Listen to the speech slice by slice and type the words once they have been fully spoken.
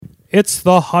It's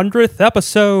the 100th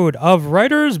episode of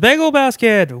Writer's Bagel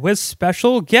Basket with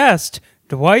special guest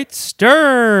Dwight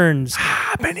Stearns.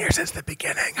 I've been here since the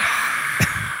beginning.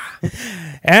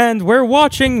 And we're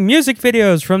watching music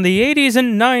videos from the 80s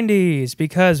and 90s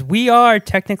because we are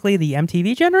technically the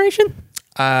MTV generation.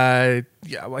 I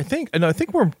think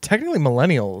we're technically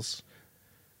millennials,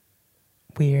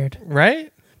 Weird.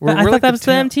 right? But I thought that was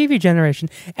the MTV generation.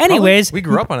 Anyways, we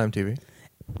grew up on MTV.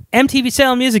 MTV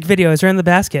style music videos are in the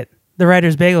basket. The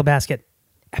Writer's Bagel Basket.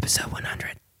 Episode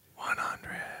 100.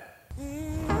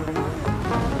 100.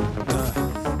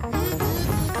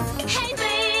 Hey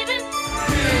baby,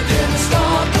 we didn't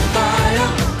start the fire.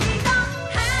 We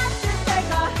don't have to take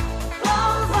our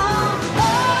clothes off.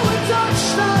 Oh, we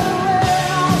touched away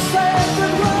our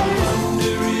sacred ways.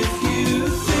 Wonder if you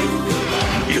think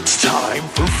about It's time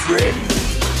for Freddy.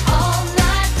 all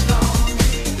night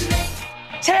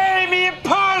long. Tear me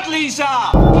apart,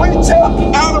 Lisa! We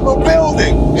jump out of a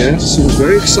building! Yes, it was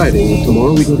very exciting.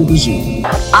 Tomorrow we go to the zoo.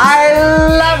 I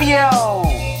love you!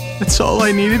 That's all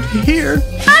I needed to hear.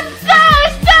 I'm so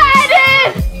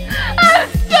excited! I'm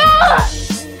so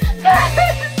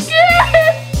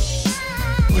scared!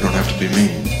 We don't have to be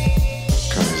mean.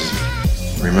 Because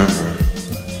remember,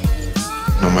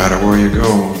 no matter where you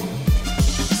go,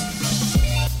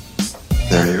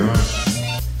 there you are.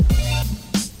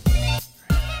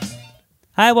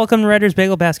 Hi, welcome to Writer's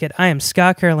Bagel Basket. I am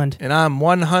Scott Kurland. And I'm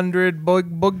 100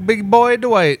 big boy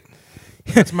Dwight.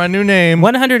 That's my new name.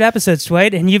 100 episodes,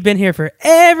 Dwight, and you've been here for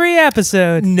every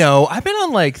episode. No, I've been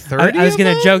on like 30. I was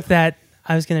going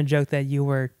to joke that you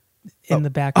were in the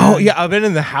background. Oh, yeah, I've been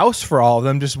in the house for all of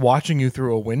them, just watching you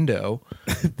through a window.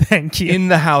 Thank you. In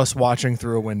the house, watching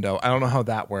through a window. I don't know how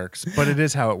that works, but it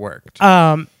is how it worked.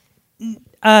 I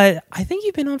think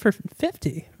you've been on for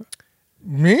 50.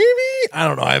 Maybe? I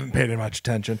don't know. I haven't paid much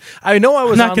attention. I know I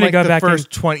was not on gonna like go the back first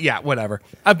 20. Yeah, whatever.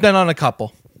 I've been on a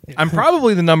couple. I'm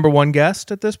probably the number one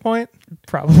guest at this point.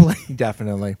 Probably.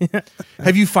 Definitely.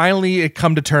 Have you finally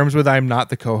come to terms with I'm not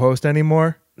the co-host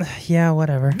anymore? Yeah,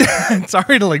 whatever.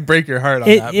 Sorry to like break your heart on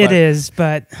that. It is,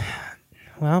 but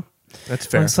well, That's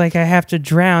fair. looks like I have to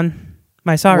drown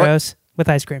my sorrows with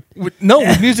ice cream. With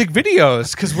music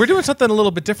videos, because we're doing something a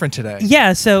little bit different today.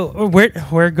 Yeah, so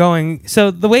we're going.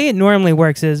 So the way it normally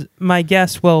works is my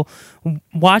guests will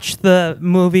watch the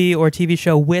movie or TV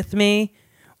show with me,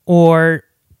 or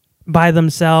by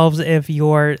themselves if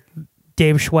you're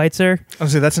Dave Schweitzer. I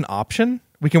was say that's an option.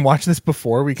 We can watch this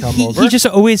before we come He over. just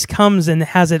always comes and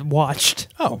has it watched.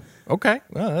 Oh, okay.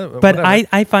 But Whatever.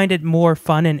 I find it more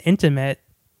fun and intimate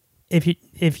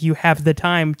if you have the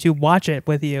time to watch it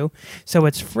with you, so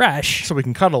it's fresh. so we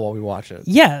can cuddle while we watch it.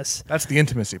 Yes. That's the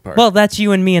intimacy part. Well, that's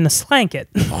you and me in a slanket.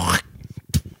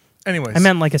 anyways, I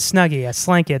meant like a snuggie. A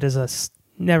slanket is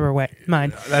never wet.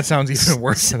 Mind. that sounds even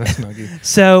worse than a snuggie.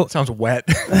 So Sounds wet.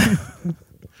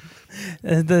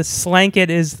 the slanket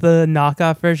is the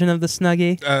knockoff version of the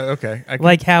snuggie. Okay.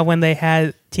 Like how when they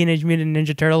had Teenage Mutant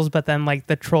Ninja Turtles, but then like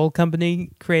the troll company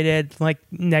created like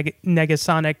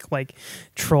Negasonic like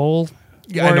troll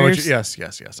yeah, I know what warriors.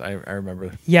 yes. I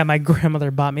remember. Yeah, my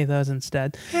grandmother bought me those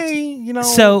instead. Hey, you know.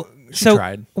 So she so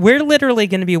tried. we're literally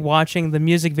going to be watching the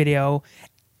music video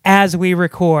as we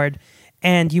record,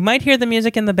 and you might hear the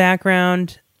music in the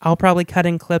background. I'll probably cut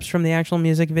in clips from the actual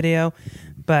music video,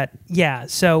 but yeah.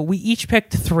 So we each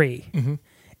picked 3,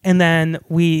 and then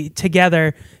we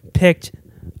together picked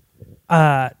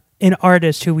an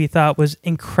artist who we thought was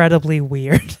incredibly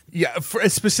weird. Yeah,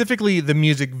 specifically the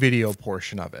music video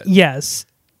portion of it. Yes,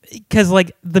 because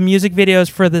like the music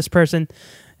videos for this person,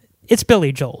 it's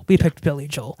Billy Joel. We picked Billy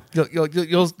Joel. You'll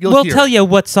We'll hear tell it. you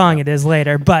what song it is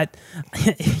later, but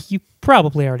you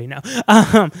probably already know.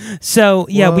 So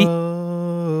yeah,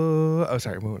 Whoa. Oh,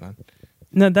 sorry. Moving on.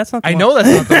 no, that's not. The I one. know that's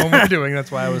not the one we're doing.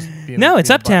 That's why I was. No, it's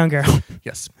being a Uptown butt. Girl,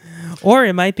 Yes. or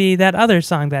it might be that other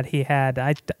song that he had.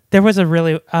 There was a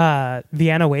really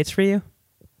Vienna Waits for You.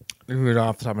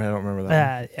 Off the top of my head, I don't remember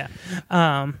that.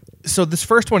 Yeah. So this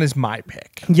first one is my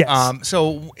pick. Yes.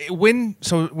 So when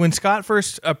Scott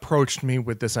first approached me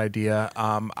with this idea,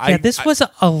 This was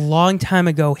a long time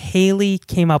ago. Haley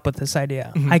came up with this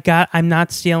idea. I'm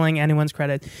not stealing anyone's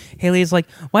credit. Haley's like,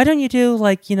 why don't you do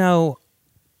like,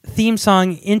 theme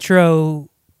song intro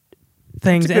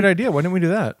things? It's a good idea. Why didn't we do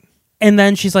that? And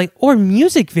then she's like, or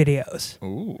music videos.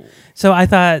 Ooh. So I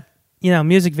thought,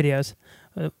 music videos.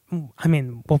 I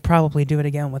mean, we'll probably do it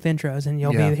again with intros, and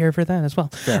you'll Yeah. be here for that as well.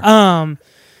 Fair.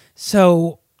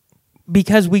 So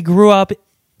because we grew up,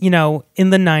 in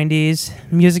the 90s,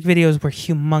 music videos were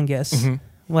humongous.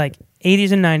 Like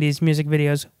 80s and 90s music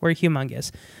videos were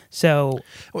humongous. So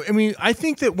Well, I mean, I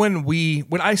think that when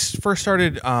I first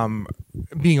started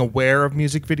being aware of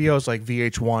music videos like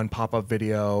VH1, pop-up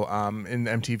video, in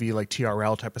MTV, like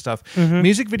TRL type of stuff,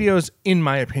 music videos, in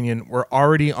my opinion, were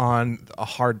already on a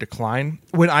hard decline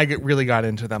when I really got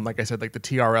into them. Like I said, like the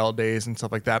TRL days and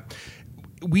stuff like that.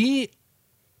 We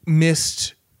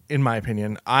missed, in my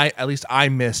opinion, I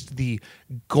missed the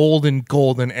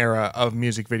golden era of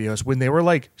music videos when they were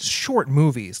like short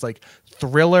movies, like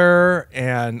Thriller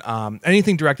and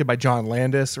anything directed by John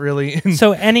Landis, really.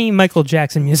 so any Michael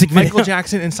Jackson music video. Michael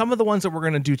Jackson, and some of the ones that we're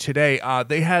going to do today,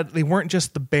 they weren't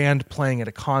just the band playing at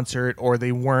a concert, or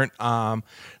they weren't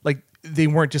they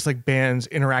weren't just like bands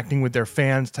interacting with their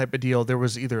fans type of deal. There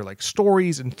was either like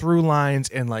stories and through lines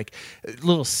and like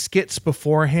little skits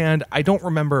beforehand. I don't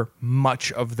remember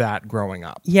much of that growing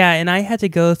up. Yeah, and I had to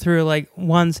go through like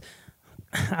ones.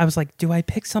 I was like, do I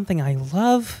pick something I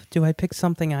love? Do I pick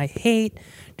something I hate?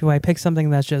 Do I pick something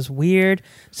that's just weird?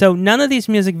 So none of these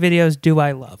music videos do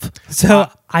I love. So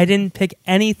I didn't pick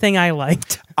anything I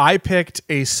liked. I picked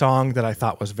a song that I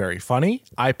thought was very funny.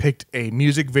 I picked a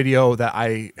music video that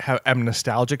I am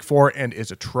nostalgic for and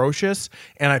is atrocious.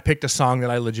 And I picked a song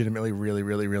that I legitimately really,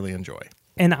 really, really enjoy.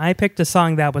 And I picked a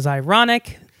song that was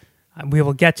ironic. We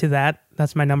will get to that.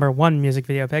 That's my number one music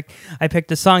video pick. I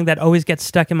picked a song that always gets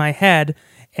stuck in my head,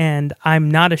 and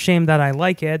I'm not ashamed that I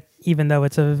like it, even though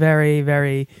it's a very,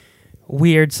 very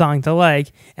weird song to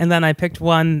like. And then I picked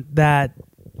one that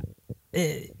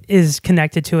is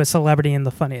connected to a celebrity in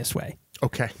the funniest way.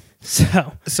 Okay.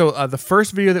 So the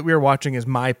first video that we are watching is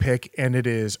my pick, and it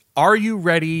is Are You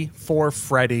Ready for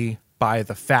Freddy by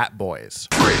the Fat Boys.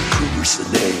 Freddy Krueger's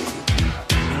the name.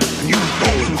 You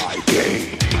know my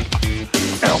game.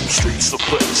 Elm Street's the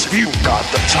place. If you got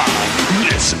the time,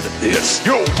 listen to this.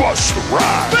 You'll bust the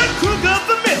rhyme. Fred Krueger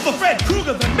the myth, or Fred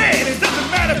Krueger the man. It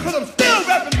doesn't matter because I'm still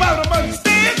rapping about him,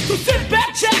 understand? So sit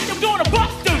back, check, I'm gonna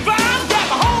bust the rhyme. Grab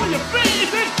a hold of your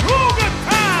face, it's Krueger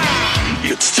time.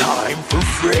 It's time for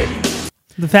Freddy.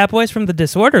 the Fat Boys from the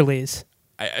Disorderlies.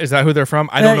 Is that who they're from?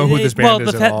 I don't know who this band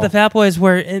is at all. The Fat Boys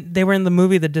were in the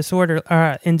movie The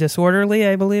Disorderly,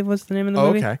 I believe was the name of the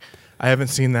movie. Okay. I haven't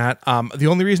seen that. The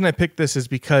only reason I picked this is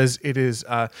because it is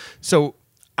so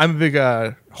I'm a big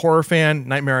horror fan.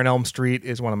 Nightmare on Elm Street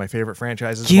is one of my favorite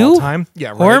franchises of all time. Yeah,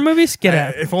 right. Horror movies? Get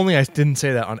out. If only I didn't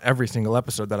say that on every single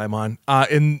episode that I'm on.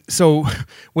 And so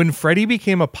when Freddy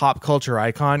became a pop culture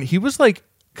icon, he was like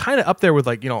kind of up there with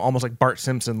like, almost like Bart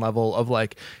Simpson level of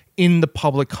like in the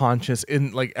public conscious,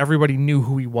 in like everybody knew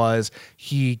who he was.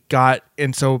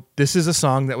 And so this is a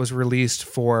song that was released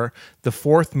for the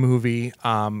fourth movie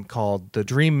called the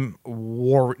Dream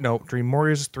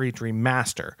Warriors 3 Dream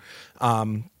Master,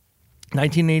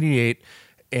 1988,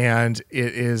 and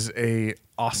it is a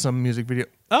awesome music video.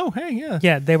 Oh, hey, yeah.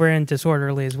 Yeah, they were in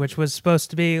Disorderlies, which was supposed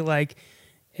to be like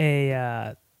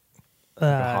a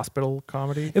hospital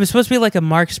comedy. It was supposed to be like a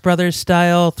Marx Brothers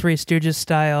style, Three Stooges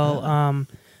style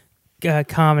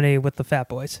comedy with the Fat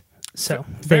Boys. So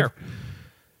fair.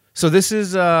 So this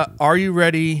is Are You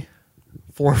Ready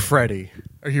for Freddy?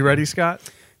 Are you ready, Scott?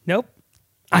 Nope.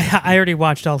 I already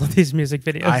watched all of these music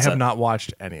videos. I have not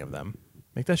watched any of them.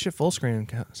 Make that shit full screen,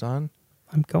 son.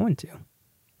 I'm going to.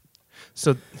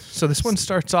 So this one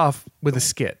starts off with a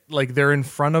skit. Like they're in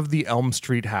front of the Elm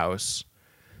Street house,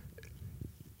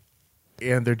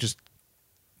 and they're just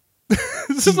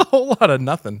this is a whole lot of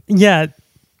nothing. Yeah.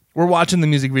 We're watching the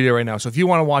music video right now, so if you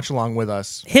want to watch along with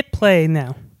us, hit play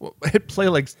now. Hit play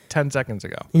like 10 seconds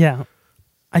ago. Yeah.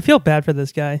 I feel bad for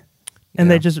this guy.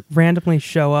 And they just randomly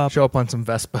show up. Show up on some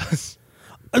Vespas.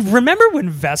 Remember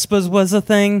when Vespas was a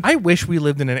thing? I wish we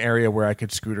lived in an area where I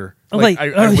could scooter.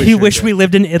 You wish we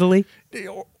lived in Italy?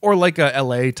 Or like a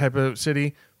LA type of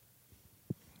city.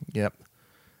 Yep.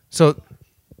 So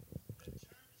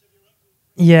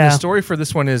yeah. The story for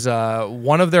this one is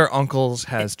one of their uncles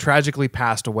has tragically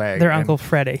passed away. Their Uncle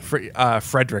Freddie.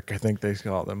 Frederick, I think they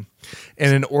call them.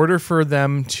 And in order for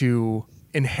them to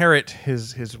inherit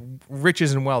his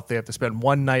riches and wealth, they have to spend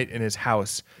one night in his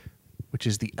house, which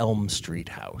is the Elm Street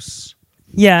house.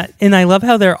 Yeah, and I love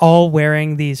how they're all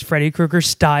wearing these Freddy Krueger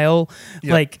style,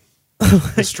 like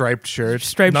the striped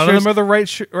shirts. None of them are the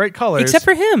right colors, except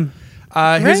for him.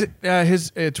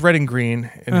 His it's red and green,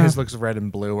 and his looks red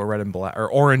and blue, or red and black, or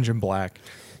orange and black.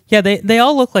 Yeah, they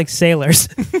all look like sailors.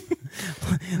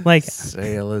 Like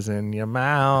sailors in your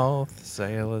mouth,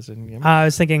 sailors in your mouth. I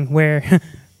was thinking we're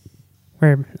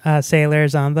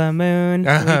sailors on the moon. We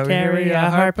carry a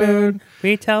harpoon.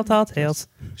 We tell tall tales.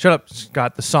 Shut up,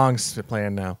 Scott. The song's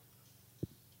playing now.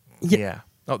 Yeah.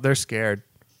 Oh, they're scared.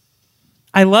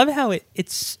 I love how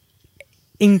it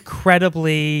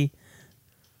incredibly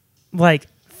like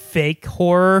fake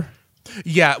horror.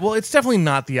 Yeah, well, it's definitely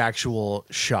not the actual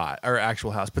shot or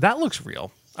actual house, but that looks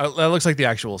real. That looks like the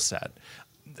actual set.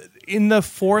 In the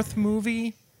fourth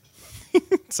movie,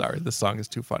 sorry, this song is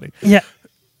too funny. Yeah.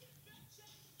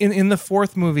 In the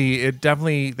fourth movie, it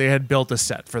definitely they had built a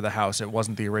set for the house. It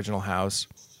wasn't the original house.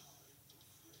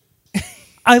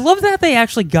 I love that they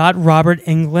actually got Robert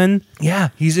Englund. Yeah,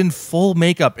 he's in full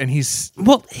makeup and he's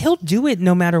Well, he'll do it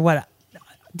no matter what.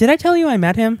 Did I tell you I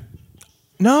met him?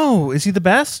 no, is he the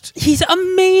best? He's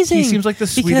amazing. He seems like the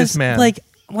sweetest because, man. Like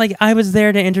I was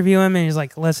there to interview him, and he's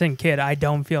like, "Listen, kid, I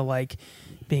don't feel like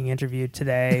being interviewed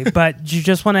today, but you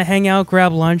just want to hang out,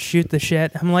 grab lunch, shoot the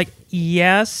shit." I'm like,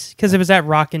 "Yes," because it was at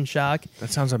Rock and Shock. That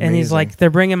sounds amazing. And he's like, "They're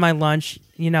bringing my lunch.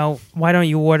 Why don't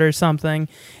you order something?"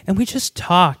 And we just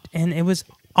talked, and it was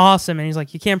awesome. And he's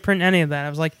like, "You can't print any of that." I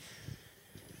was like,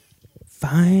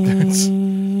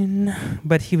 "Fine,"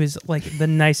 but he was like the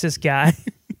nicest guy.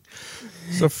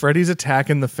 So Freddy's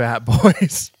attacking the fat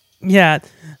boys. Yeah,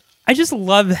 I just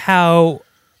love how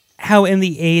in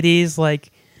the 80s,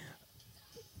 like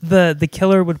the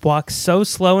killer would walk so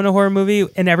slow in a horror movie,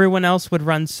 and everyone else would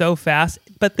run so fast,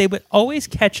 but they would always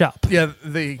catch up. Yeah,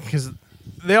 because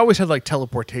they always had like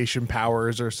teleportation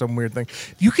powers or some weird thing.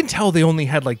 You can tell they only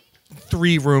had like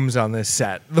 3 rooms on this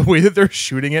set. The way that they're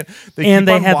shooting it, And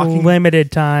they have limited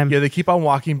time. Yeah, they keep on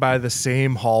walking by the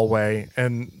same hallway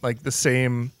and like the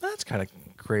same. That's kind of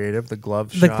creative. The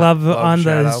glove The shot, glove on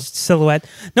shadow. the silhouette.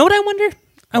 Know what I wonder?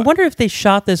 I wonder if they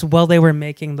shot this while they were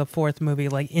making the fourth movie,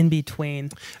 like in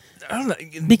between. I don't know.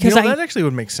 Because that actually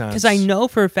would make sense. Because I know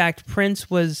for a fact Prince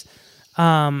was,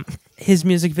 his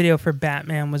music video for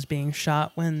Batman was being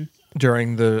shot when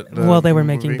during the while they were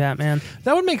movie. making Batman.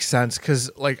 That would make sense because,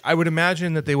 like, I would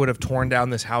imagine that they would have torn down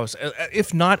this house,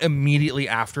 if not immediately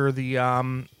after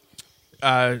the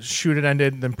shoot had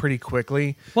ended, then pretty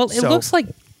quickly. Well, it looks like.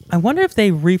 I wonder if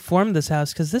they reformed this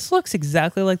house because this looks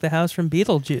exactly like the house from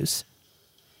Beetlejuice.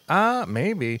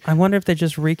 Maybe. I wonder if they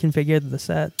just reconfigured the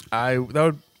set.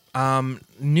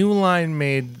 New Line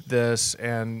made this,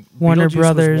 and Warner Beetlejuice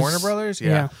Brothers. was Warner Brothers.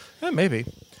 Yeah, maybe.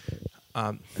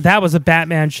 That was a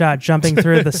Batman shot jumping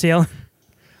through the ceiling.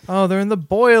 Oh, they're in the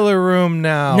boiler room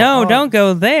now. No, Oh, don't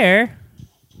go there.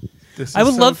 this I is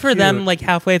would so love for cute. them, like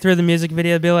halfway through the music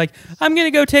video, to be like, "I'm gonna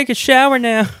go take a shower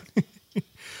now."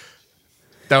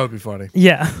 That would be funny.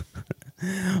 Yeah.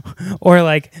 Or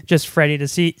like just Freddy to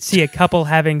see a couple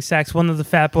having sex. One of the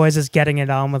fat boys is getting it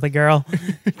on with a girl.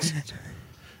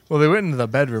 Well, they went into the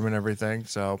bedroom and everything,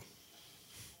 so.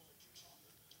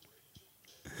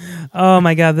 Oh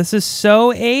my god, this is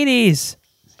so 80s.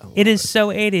 It is so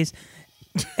 80s.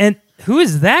 And who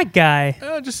is that guy?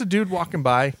 Just a dude walking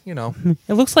by, It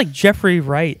looks like Jeffrey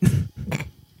Wright.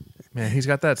 Man, he's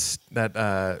got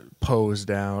that pose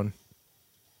down.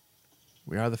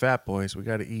 We are the fat boys. We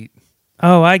got to eat.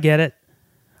 Oh, I get it.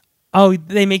 Oh,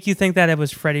 they make you think that it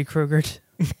was Freddy Krueger.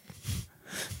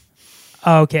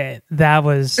 Okay, that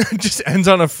was It just ends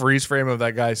on a freeze frame of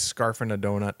that guy scarfing a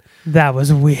donut.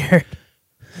 weird.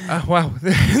 Wow.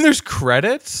 There's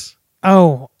credits?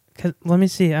 Oh, let me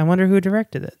see. I wonder who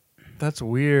directed it. That's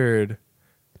weird.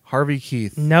 Harvey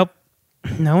Keith. Nope.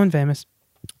 No one famous.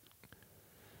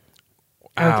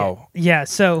 Ow. Okay. Yeah,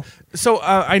 so So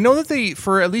I know that they,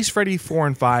 for at least Freddy 4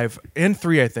 and 5 and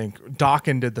 3, I think,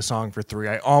 Dokken did the song for 3.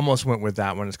 I almost went with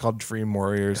that one. It's called Dream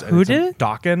Warriors. Who did it?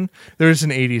 Dokken. There's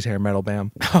an 80s hair metal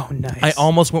band. oh nice. I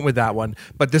almost went with that one,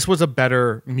 but this was a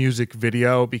better music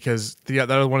video because the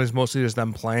other one is mostly just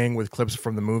them playing with clips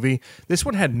from the movie. This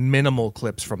one had minimal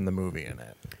clips from the movie in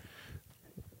it.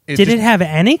 Did it have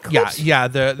any clips? Yeah.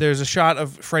 There's a shot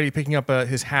of Freddy picking up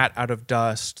his hat out of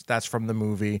dust. That's from the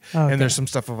movie. Okay. And there's some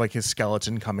stuff of like his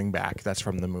skeleton coming back. That's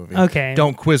from the movie. Okay.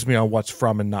 Don't quiz me on what's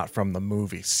from and not from the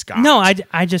movie, Scott. No, I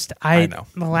know.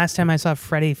 The last time I saw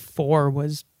Freddy 4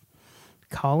 was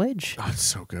college. Oh, it's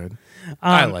so good.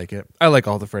 I like it. I like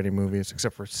all the Freddy movies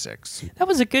except for 6. That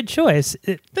was a good choice.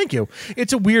 Thank you.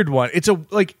 It's a weird one. It's a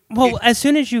like. Well, as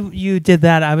soon as you did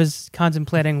that, I was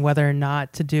contemplating whether or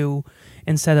not to do,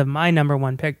 instead of my number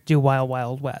one pick, do Wild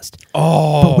Wild West.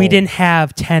 Oh, But we didn't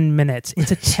have 10 minutes.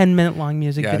 It's a 10-minute long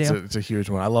music yeah, video. it's a huge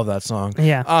one. I love that song.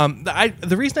 Yeah.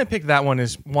 The reason I picked that one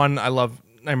is, one, I love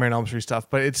Nightmare on Elm Street stuff,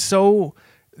 but it's so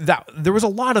that there was a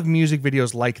lot of music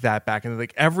videos like that back in the,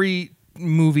 like, every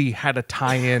movie had a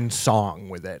tie-in song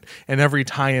with it, and every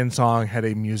tie-in song had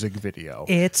a music video.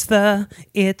 It's the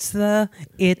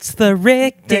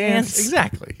Rick dance.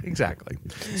 Exactly.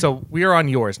 So we are on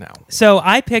yours now. So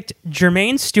I picked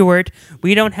Jermaine Stewart,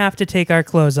 We Don't Have to Take Our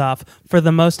Clothes Off, for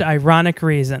the most ironic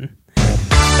reason. So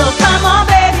come on,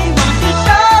 baby, won't you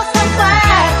show some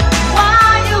class?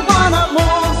 Why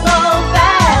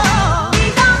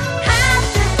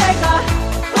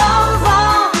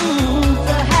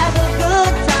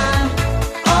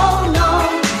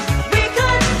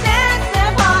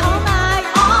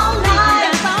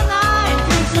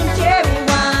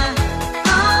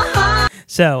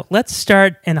So let's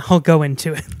start, and I'll go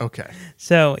into it. Okay.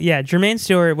 So yeah, Jermaine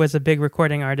Stewart was a big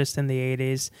recording artist in the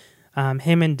 80s.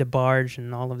 Him and DeBarge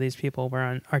and all of these people were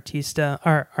on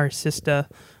Artista,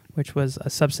 which was a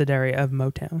subsidiary of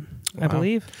Motown, I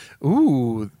believe.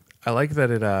 Ooh, I like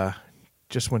that it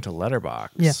just went to Letterboxd.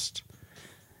 Yeah.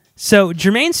 So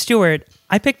Jermaine Stewart,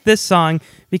 I picked this song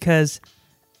because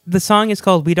the song is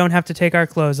called "We Don't Have to Take Our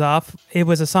Clothes Off." It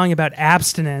was a song about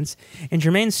abstinence, and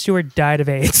Jermaine Stewart died of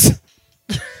AIDS.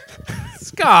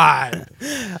 Scott.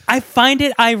 I find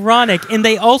it ironic, and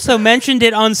they also mentioned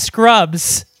it on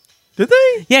Scrubs. Did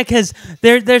they? Yeah, because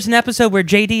there's an episode where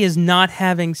JD is not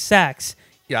having sex.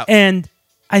 Yeah. And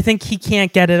I think he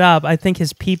can't get it up. I think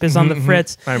his peep is on the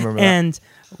fritz. I remember that. And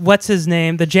what's his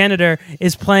name? The janitor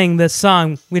is playing this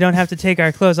song. We don't have to take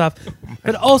our clothes off.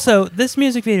 But also, this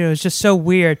music video is just so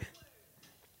weird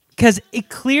because it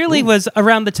clearly was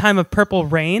around the time of Purple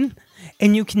Rain,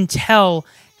 and you can tell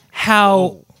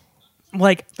how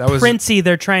That was- Princey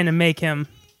they're trying to make him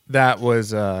That was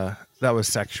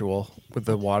sexual with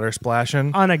the water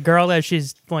splashing. on a girl as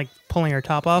she's like pulling her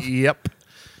top off. Yep.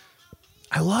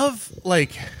 I love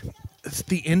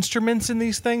the instruments in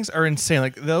these things are insane.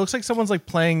 Like it looks like someone's like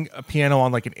playing a piano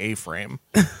on like an A-frame.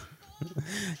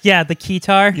 Yeah, the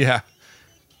keytar. Yeah.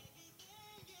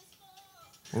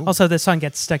 Also, this song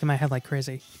gets stuck in my head like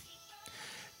crazy.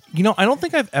 You know, I don't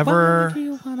think I've ever. Why do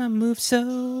you wanna move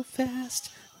so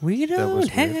fast? We was don't weird.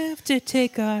 have to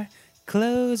take our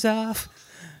clothes off.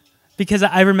 Because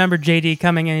I remember JD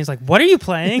coming in, he's like, "What are you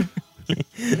playing?"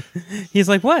 He's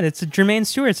like, "What? It's a Jermaine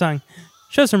Stewart song.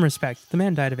 Show some respect. The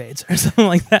man died of AIDS," or something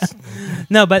like that.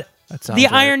 No, but That sounds the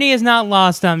right. irony is not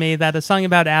lost on me that a song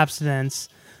about abstinence,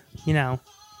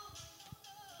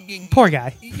 poor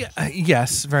guy. Yeah,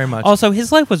 yes, very much. Also,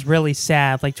 his life was really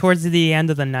sad. Like towards the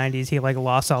end of the 90s, he like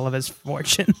lost all of his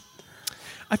fortune.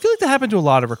 I feel like that happened to a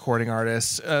lot of recording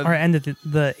artists. Or end of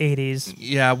the 80s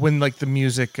Yeah, when like the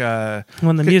music.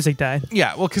 when the music died.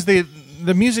 Yeah, well, because the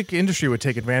music industry would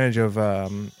take advantage of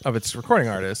its recording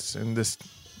artists in this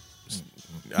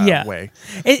way.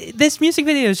 This music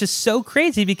video is just so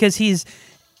crazy because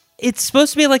it's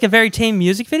supposed to be like a very tame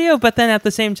music video, but then at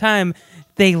the same time,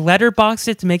 they letterbox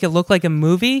it to make it look like a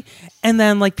movie, and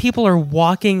then like people are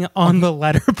walking on the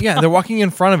letterbox. Yeah, they're walking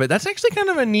in front of it. That's actually kind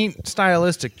of a neat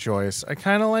stylistic choice. I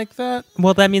kind of like that.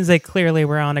 Well, that means they clearly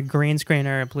were on a green screen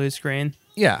or a blue screen,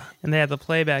 Yeah, and they had the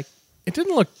playback. it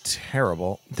didn't look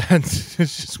terrible. That's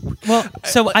it's just. Well,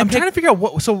 so I'm trying to figure out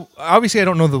what. So obviously, I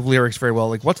don't know the lyrics very well.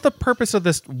 Like, what's the purpose of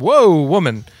this? Whoa,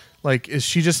 woman! Like, is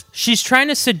she just? She's trying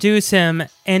to seduce him,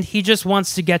 and he just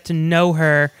wants to get to know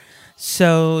her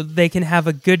so they can have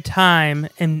a good time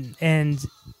and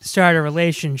start a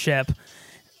relationship.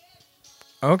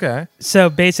 Okay. So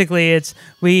basically, it's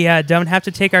we don't have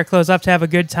to take our clothes off to have a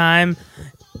good time.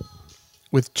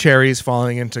 With cherries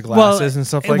falling into glasses and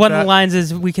stuff like one that. of the lines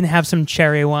is we can have some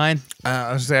cherry wine.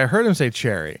 I was gonna say, I heard him say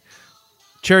cherry.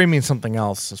 Cherry means something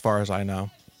else, as far as I know.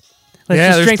 Let's Yeah,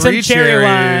 just there's drink some 3 cherry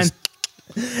cherries.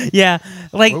 wine. Yeah,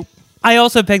 like Whoop. I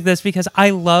also picked this because I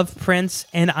love Prince,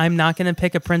 and I'm not going to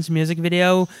pick a Prince music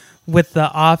video with the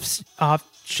off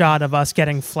shot of us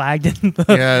getting flagged. In the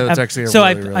Yeah, that's actually a so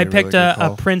really, really, I picked really good a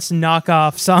call. Prince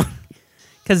knockoff song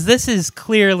because this is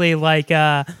clearly like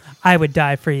 "I Would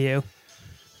Die for You."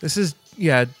 This is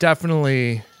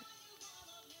definitely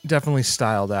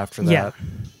styled after that. Yeah.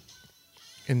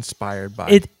 Inspired by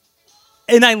It,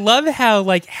 and I love how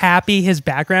like happy his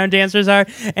background dancers are,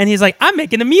 and he's like, "I'm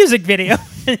making a music video,"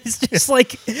 and it's just like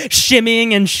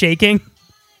shimmying and shaking.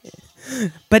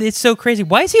 But it's so crazy.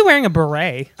 Why is he wearing a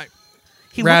beret?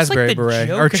 He raspberry looks like the beret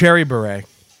Joker. or cherry beret.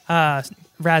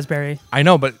 Raspberry. I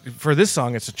know, but for this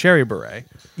song, it's a cherry beret.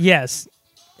 Yes,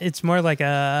 it's more like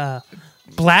a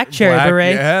black cherry Black-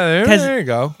 beret. Yeah, there you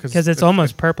go. Because it's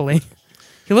almost purpley.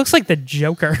 He looks like the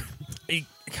Joker. It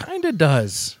kind of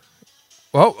does.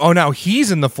 Oh, now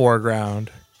he's in the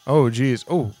foreground. Oh, geez.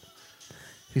 Oh,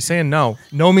 he's saying no.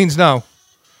 No means no.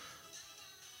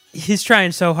 He's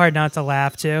trying so hard not to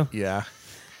laugh too. Yeah.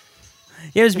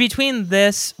 It was between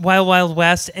this, Wild Wild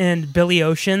West, and Billy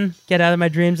Ocean, Get Out of My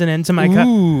Dreams and Into My Cup.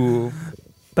 Ooh.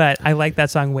 But I like that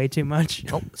song way too much.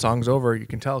 Oh, song's over. You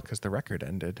can tell because the record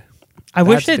ended. I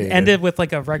wish That's it dated. ended with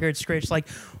like a record scratch. Like,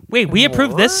 wait, we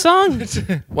approved this song?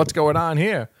 What's going on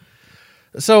here?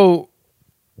 So,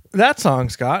 that song,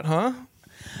 Scott, huh?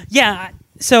 Yeah.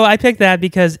 So I picked that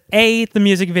because the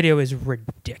music video is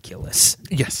ridiculous.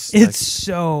 Yes. It's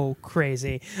so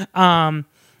crazy. And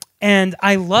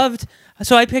I loved.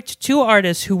 So I picked 2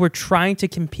 artists who were trying to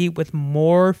compete with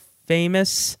more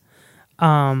famous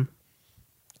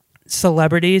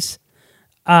celebrities.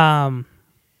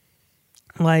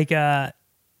 Like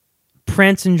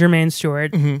Prince and Jermaine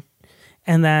Stewart, Mm-hmm.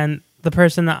 and then the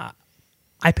person that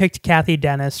I picked Kathy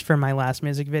Dennis for my last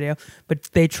music video, but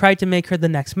they tried to make her the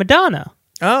next Madonna,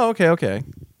 Oh, okay.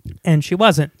 and she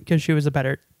wasn't because she was a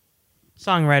better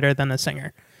songwriter than a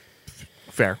singer.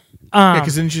 Fair.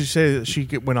 Because didn't you say that she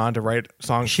went on to write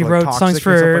songs? She for, wrote Toxic songs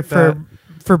and stuff like that?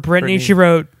 for Britney. Britney. She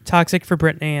wrote "Toxic" for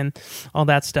Britney and all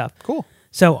that stuff. Cool.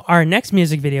 So our next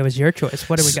music video is your choice.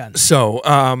 What do we got? So,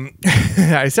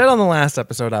 I said on the last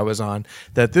episode I was on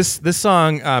that this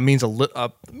song means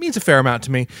a fair amount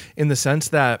to me in the sense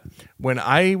that when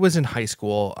I was in high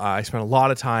school, I spent a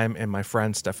lot of time in my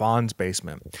friend Stefan's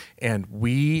basement, and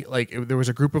there was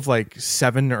a group of like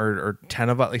 7 or 10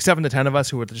 of us, like 7 to 10 of us,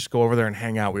 who would just go over there and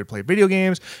hang out. We would play video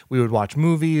games, we would watch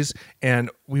movies, and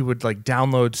we would like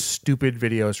download stupid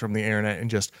videos from the internet and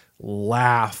just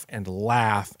laugh and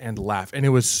laugh and laugh, and it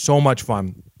was so much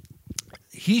fun.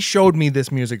 He showed me this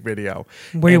music video.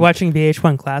 Were you watching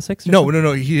VH1 Classics? or No.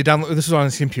 He had downloaded. This was on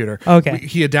his computer. Okay.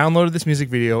 He had downloaded this music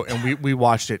video, and we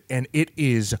watched it, and it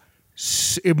is.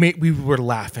 We were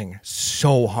laughing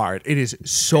so hard. It is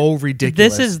so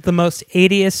ridiculous. This is the most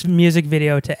 80s music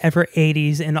video to ever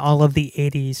 80s in all of the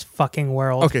 80s fucking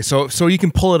world. Okay, so you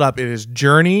can pull it up. It is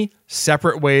Journey,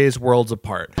 Separate Ways, Worlds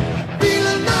Apart.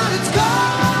 Feeling that it's gone.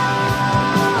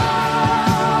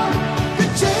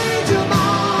 Could change your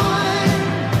mind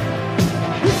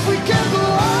if we can go on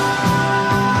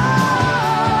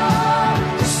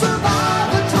to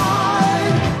survive the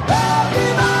time.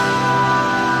 Every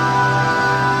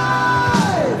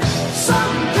night,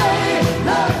 someday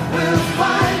love will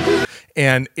find you.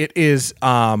 And it is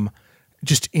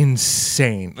just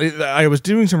insane. I was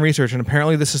doing some research, and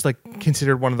apparently this is like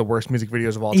considered one of the worst music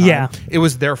videos of all time. Yeah. It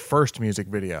was their first music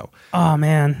video. Oh,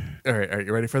 man. All right, are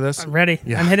you ready for this? I'm ready.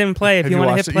 Yeah. I'm hitting play if Have you want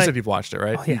to watched hit it? play. You said you've watched it,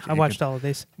 right? Oh, yeah. I watched all of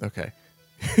these. Okay.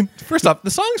 First off,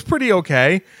 the song's pretty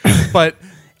okay, but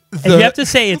If you have to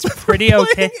say it's pretty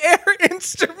okay. playing air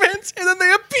instruments and then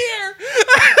they appear.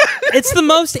 It's the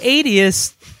most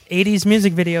 80s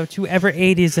music video to ever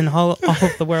 80s in all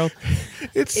of the world.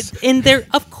 And there,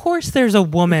 of course, there's a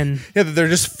woman. Yeah, they're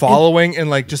just following and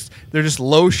like they're just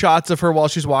low shots of her while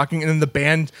she's walking, and then the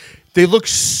band, they look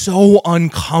so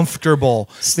uncomfortable.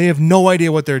 They have no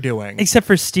idea what they're doing. Except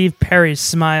for Steve Perry's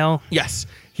smile. Yes,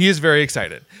 he is very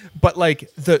excited. But like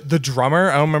the drummer,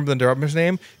 I don't remember the drummer's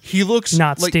name. He looks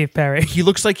Not like, Steve Perry. He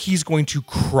looks like he's going to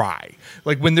cry.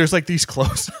 Like when there's like these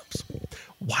close-ups.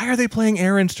 Why are they playing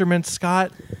air instruments,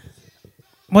 Scott?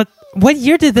 What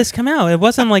year did this come out? It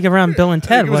wasn't like around Bill and I think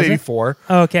Ted, it was was it? 84.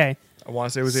 Okay. I want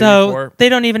to say it was So 84. they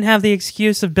don't even have the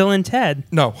excuse of Bill and Ted.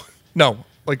 No.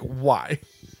 Like why?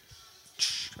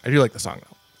 I do like the song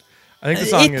though. I think the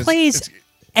song It plays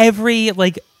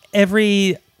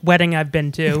every wedding I've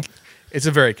been to. it's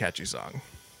a very catchy song.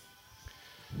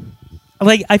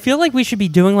 Like, I feel like we should be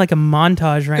doing like a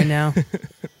montage right now.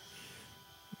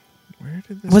 Where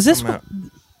did this Was this come out?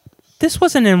 This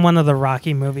wasn't in one of the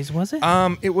Rocky movies, was it?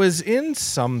 It was in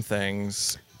some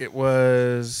things. It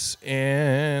was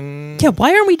in Yeah,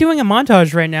 why aren't we doing a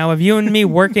montage right now of you and me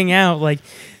working out like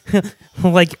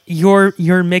like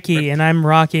you're Mickey and I'm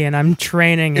Rocky and I'm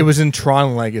training? It was in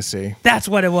Tron Legacy. That's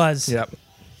what it was. Yep.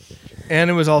 And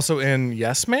it was also in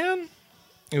Yes Man.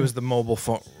 It was the mobile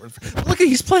phone. Look,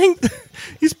 he's playing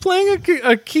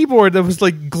a keyboard that was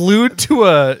like glued to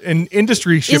an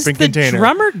industry Is shipping the container.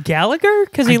 drummer Gallagher?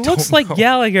 Because he I looks don't like know.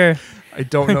 Gallagher. I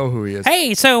don't know who he is.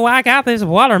 Hey, so I got this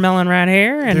watermelon right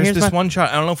here, and There's here's this my... one shot.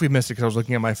 I don't know if we missed it because I was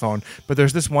looking at my phone, but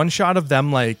there's this one shot of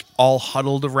them like all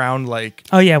huddled around, like,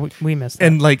 Oh yeah, we missed that.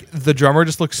 and like the drummer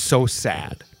just looks so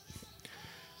sad.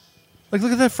 Like,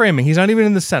 look at that framing. He's not even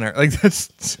in the center. Like,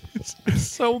 it's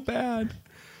so bad.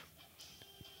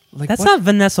 Like, That's what- not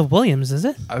Vanessa Williams, is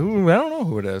it? I don't know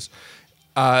who it is.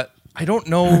 I don't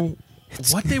know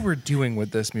what they were doing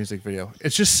with this music video.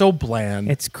 It's just so bland.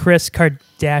 It's Kris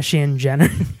Kardashian Jenner.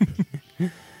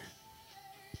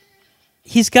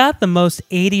 He's got the most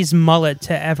 80s mullet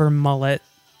to ever mullet.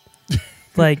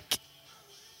 Like,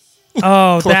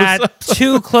 oh, that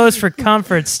too close for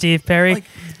comfort, Steve Perry. Like,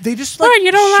 they just What, like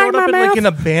you don't showed like up my in like mouth? an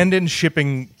abandoned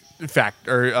shipping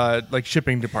like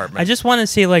shipping department. I just want to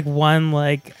see like one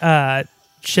like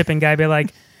shipping guy be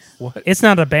like, What? it's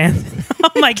not a band.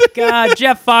 Oh my God,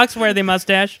 Jeff Foxworthy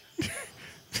mustache.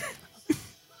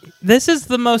 This is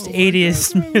the most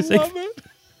 80s music. I love it.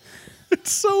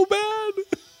 It's so bad.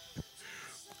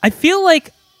 I feel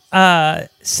like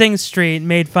Sing Street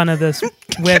made fun of this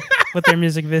with their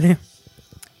music video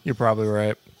You're probably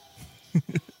right.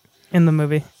 in the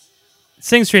movie.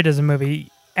 Sing Street is a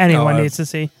movie anyone I've needs to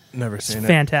see. Never It's seen it.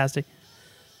 fantastic.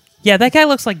 Yeah, that guy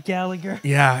looks like Gallagher.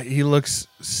 Yeah, he looks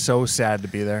so sad to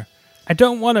be there. I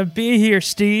don't want to be here,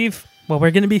 Steve. Well,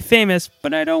 we're going to be famous,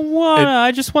 but I don't want to.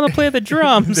 I just want to play the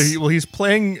drums. He's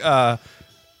playing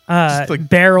just like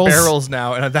barrels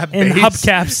now, and that and bass,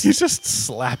 hubcaps. he's just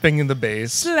slapping in the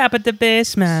bass. Slap at the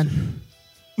bass, man.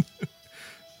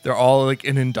 They're all like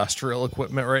in industrial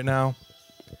equipment right now.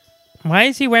 Why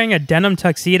is he wearing a denim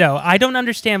tuxedo? I don't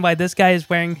understand why this guy is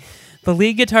wearing the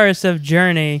lead guitarist of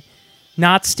Journey,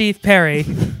 not Steve Perry.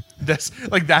 That's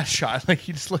like that shot. Like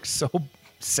he just looks so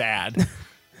sad.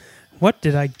 What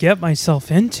did I get myself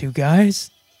into,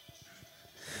 guys?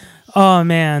 Oh,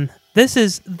 man. This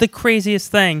is the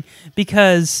craziest thing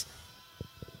because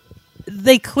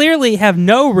they clearly have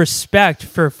no respect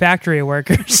for factory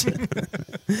workers.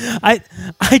 I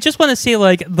just want to see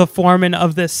like the foreman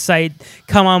of this site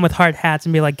come on with hard hats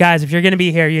and be like, guys, if you're going to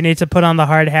be here, you need to put on the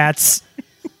hard hats.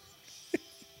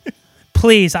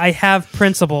 Please, I have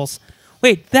principles.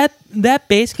 Wait, that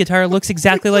bass guitar looks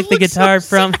exactly like the guitar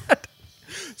from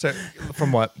So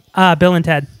from what? Bill and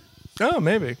Ted. Oh,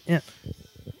 maybe. Yeah.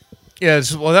 Yeah.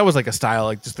 Well, that was like a style,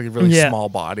 like just like really Yeah.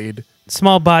 small-bodied.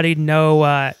 Small bodied, no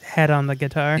head on the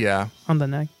guitar. Yeah. On the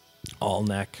neck. All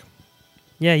neck.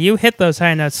 Yeah, you hit those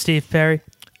high notes, Steve Perry.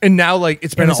 And now, like,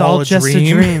 it's been was all all a just a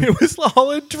dream. dream. It was all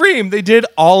a dream. They did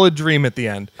all a dream at the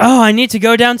end. Oh, I need to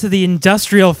go down to the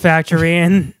industrial factory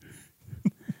and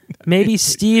maybe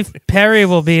Steve Perry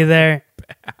will be there.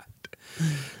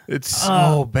 It's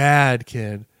so bad,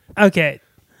 kid. Okay.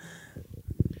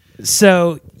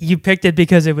 So you picked it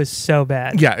because it was so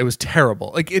bad. Yeah, it was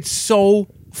terrible. Like, it's so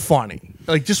funny.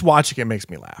 Like, just watching it makes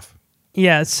me laugh.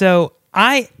 Yeah, so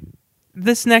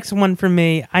this next one for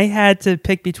me, I had to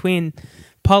pick between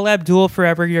Paul Abdul,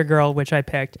 Forever Your Girl, which I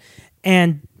picked,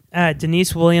 and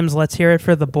Denise Williams, Let's Hear It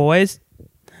for the Boys,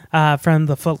 from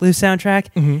the Footloose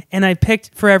soundtrack, and I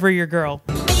picked Forever Your Girl.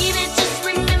 Baby, just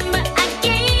remember I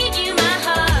gave you my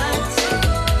heart.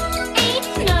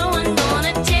 Ain't no one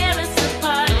gonna tear us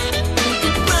apart. You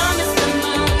could promise the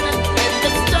moon and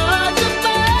the stars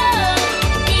above,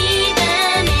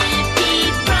 even if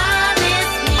he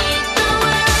promised me the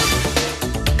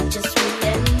world. Just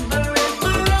remember it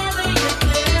forever, your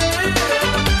girl.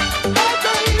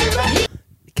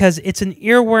 Because it's an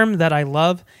earworm that I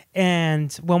love.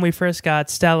 And when we first got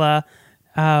Stella,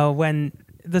 when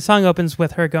the song opens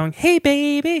with her going, "Hey,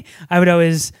 baby," I would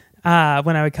always, when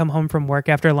I would come home from work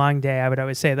after a long day, I would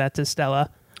always say that to Stella.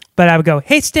 But I would go,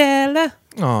 "Hey, Stella,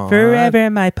 Aw, forever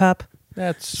my pup."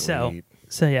 That's sweet.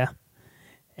 So yeah.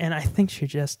 And I think she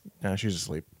just, No, she's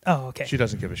asleep. oh, okay. She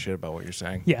doesn't give a shit about what you're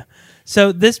saying. Yeah.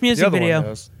 So this The music other one video,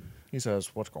 knows. He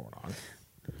says, "What's going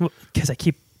on?" because I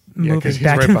keep Yeah, moving because he's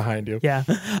back right and- behind you. Yeah.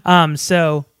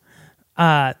 So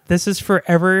this is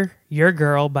Forever Your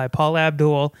Girl by Paul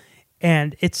Abdul.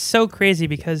 And it's so crazy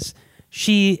because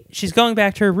she's going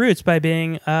back to her roots by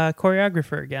being a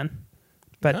choreographer again,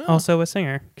 but also a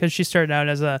singer because she started out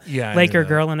as a Yeah, I Laker knew that.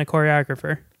 girl and a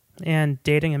choreographer and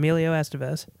dating Emilio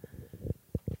Estevez.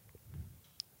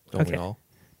 Don't Okay. we all?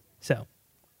 So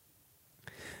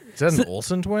Is that an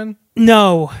Olsen twin?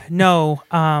 no.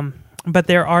 But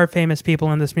there are famous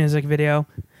people in this music video.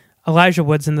 Elijah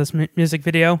Wood's in this music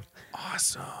video.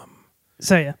 Awesome.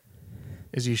 So yeah.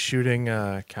 Is he shooting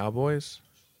cowboys?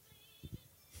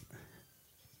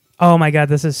 Oh my God,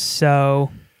 this is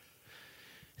so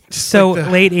Just so like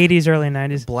the late 80s, early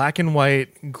 90s. black and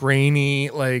white, grainy,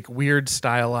 like weird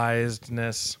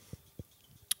stylizedness.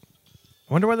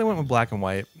 I wonder why they went with black and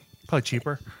white. Probably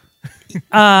cheaper.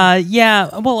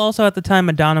 Yeah. Well, also at the time,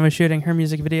 Madonna was shooting her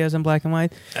music videos in black and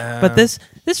white. But this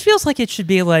feels like it should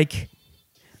be like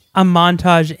a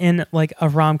montage in like a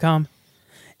rom-com.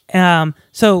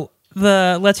 So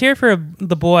the Let's Hear It for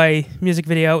the Boy music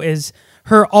video is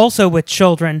her also with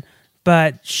children,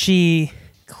 but she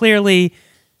clearly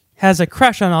has a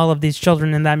crush on all of these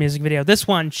children in that music video. This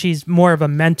one, she's more of a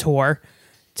mentor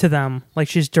to them. Like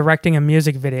she's directing a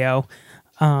music video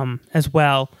as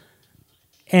well.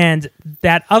 And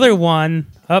that other one,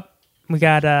 we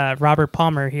got Robert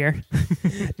Palmer here.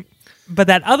 But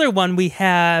that other one, we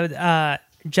had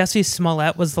Jesse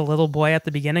Smollett was the little boy at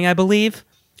the beginning, I believe.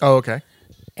 Oh, okay.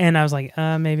 And I was like,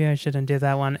 maybe I shouldn't do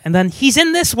that one. And then he's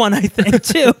in this one, I think,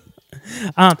 too.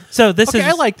 So this Okay, is...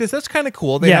 I like this. That's kind of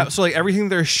cool. They Yeah. have, so like everything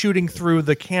they're shooting through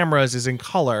the cameras is in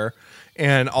color,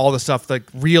 and all the stuff like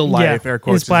real life air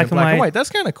quotes is black in and black and white. white. That's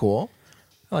kind of cool.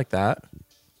 I like that.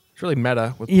 It's really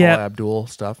meta with Yeah. Paul Abdul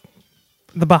stuff.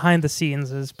 The behind the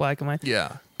scenes is black and white.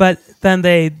 Yeah. But then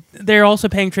they're also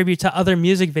paying tribute to other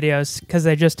music videos because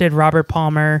they just did Robert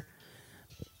Palmer,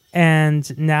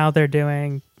 and now they're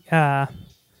doing... there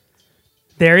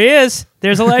he is.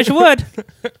 There's Elijah Wood.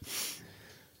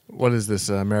 What is this,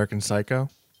 American Psycho?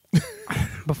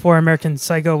 before American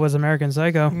Psycho was American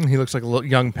Psycho. He looks like a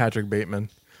young Patrick Bateman.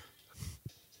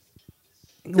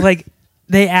 Like,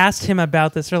 they asked him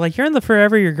about this. They're like, "You're in the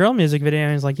Forever Your Girl music video."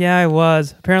 And he's like, "Yeah, I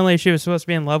was." Apparently, she was supposed to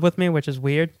be in love with me, which is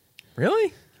weird.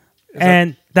 Really?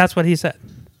 And that's what he said.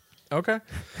 Okay.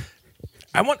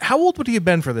 How old would he have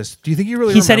been for this? Do you think he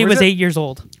really? He said he was remembers 8 years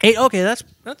old. 8. Okay,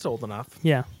 that's old enough.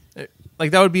 Yeah.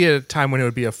 Like that would be a time when it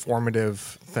would be a formative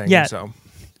thing. Yeah. So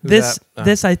This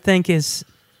I think is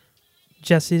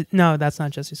Jesse. No, that's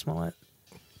not Jesse Smollett.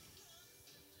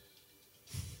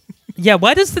 Yeah,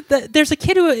 why does there's a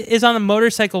kid who is on a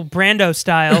motorcycle Brando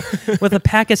style with a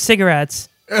pack of cigarettes.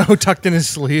 Oh, tucked in his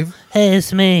sleeve. Hey,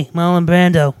 it's me, Marlon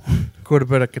Brando.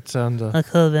 Quarterback at Cassandra. I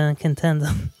could have been a contender.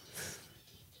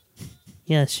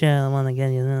 Yeah, sure, I want to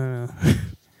get you. No.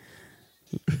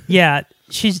 Yeah,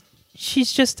 she's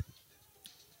just.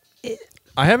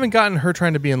 I haven't gotten her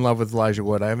trying to be in love with Elijah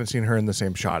Wood. I haven't seen her in the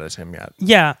same shot as him yet.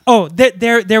 Yeah. Oh,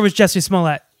 there was Jesse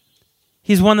Smollett.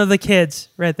 He's one of the kids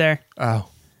right there. Oh.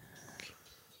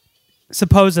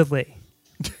 Supposedly.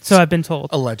 So I've been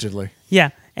told. Allegedly. Yeah.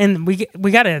 And we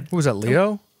gotta. Who was that,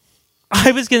 Leo?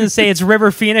 I was gonna say it's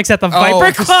River Phoenix at the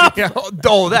Viper Club. Yeah.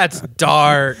 Oh, that's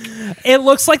dark. It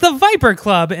looks like the Viper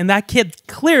Club, and that kid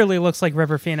clearly looks like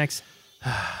River Phoenix.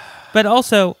 But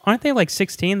also, aren't they like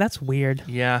 16? That's weird.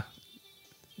 Yeah.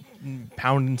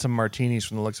 Pounding some martinis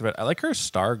from the looks of it. I like her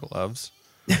star gloves.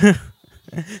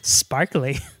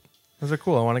 Sparkly. Those are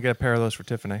cool. I want to get a pair of those for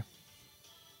Tiffany.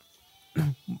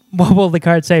 What will the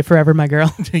card say? Forever, my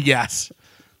girl. Yes.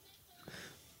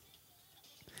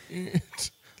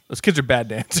 Those kids are bad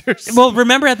dancers. Well,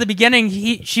 remember at the beginning,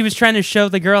 she was trying to show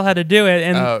the girl how to do it,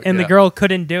 and the girl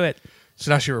couldn't do it.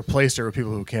 So now she replaced her with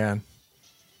people who can.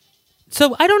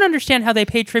 So I don't understand how they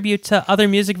pay tribute to other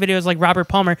music videos like Robert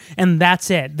Palmer, and that's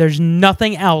it. There's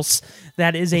nothing else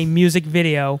that is a music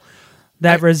video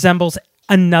that resembles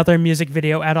another music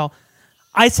video at all.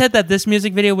 I said that this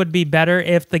music video would be better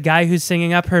if the guy who's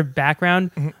singing up her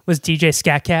background was DJ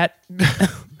Scat Cat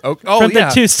Oh, from yeah.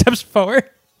 the 2 Steps Forward.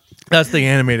 That's the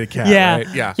animated cat, Yeah,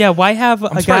 right? Yeah. yeah. Why have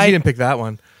I'm a surprised guy? he didn't pick that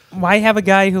one. Why have a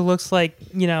guy who looks like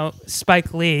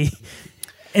Spike Lee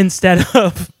instead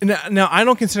of? Now, I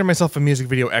don't consider myself a music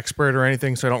video expert or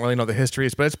anything, so I don't really know the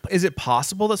histories, but is it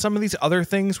possible that some of these other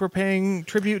things were paying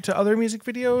tribute to other music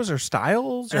videos or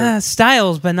styles? Or?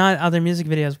 Styles, but not other music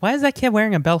videos. Why is that kid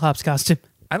wearing a bellhop's costume?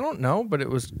 I don't know, but it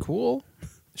was cool.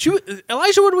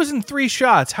 Elijah Wood was in 3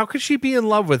 shots. How could she be in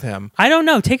love with him? I don't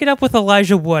know. Take it up with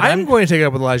Elijah Wood. I'm going to take it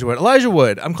up with Elijah Wood. Elijah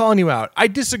Wood, I'm calling you out. I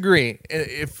disagree.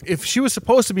 If she was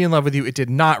supposed to be in love with you, it did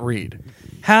not read.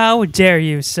 How dare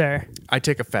you, sir? I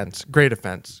take offense. Great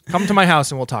offense. Come to my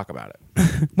house and we'll talk about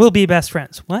it. We'll be best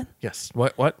friends. What? Yes.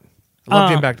 What? I love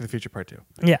getting Back to the Future Part 2.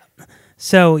 Yeah.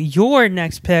 So your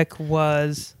next pick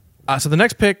was... So the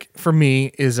next pick for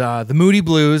me is the Moody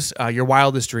Blues, Your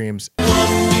Wildest Dreams.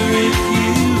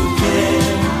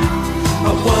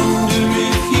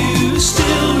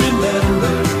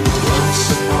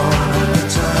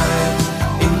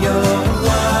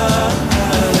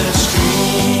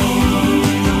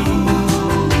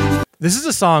 This is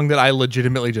a song that I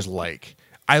legitimately just like.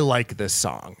 I like this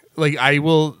song. Like, I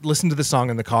will listen to the song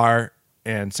in the car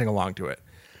and sing along to it.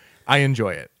 I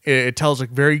enjoy it. It tells a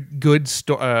very good,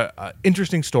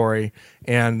 interesting story,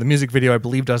 and the music video, I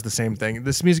believe, does the same thing.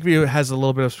 This music video has a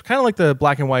little bit of kind of like the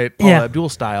black and white Paula Abdul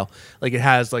style. Like, it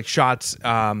has like shots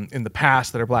in the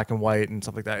past that are black and white and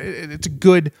stuff like that. It's a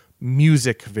good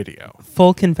music video.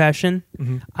 Full confession,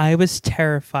 I was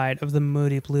terrified of the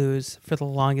Moody Blues for the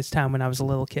longest time when I was a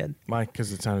little kid. Why?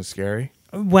 Because it sounded scary?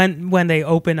 When they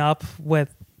open up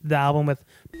with the album with...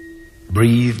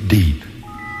 Breathe deep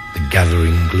the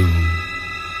gathering gloom.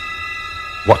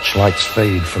 Watch lights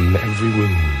fade from every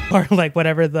room. Or like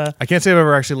whatever the... I can't say I've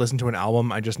ever actually listened to an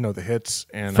album. I just know the hits,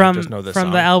 and I just know this from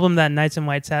song. the album that Nights in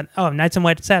White Satin... Oh, Nights in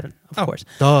White Satin, of course.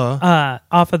 Duh.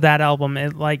 Off of that album,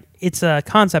 it's a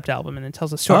concept album, and it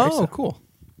tells a story. Oh, cool.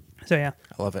 So, yeah.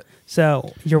 I love it.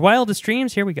 So, Your Wildest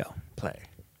Dreams, here we go. Play.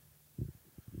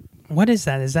 What is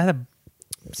that? Is that a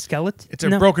skeleton? It's a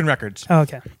Broken Records. Oh,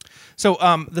 okay. So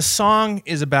the song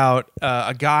is about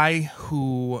a guy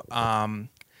who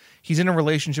he's in a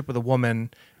relationship with a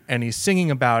woman, and he's singing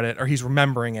about it, or he's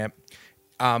remembering it.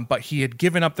 But he had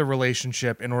given up the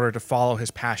relationship in order to follow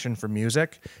his passion for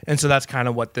music, and so that's kind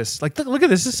of what this like. Look at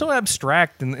this; it's so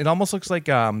abstract, and it almost looks like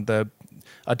a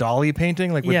Dali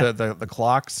painting, like with the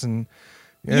clocks and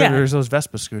there's those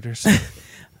Vespa scooters.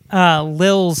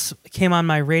 Lils came on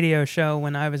my radio show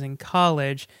when I was in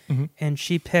college, and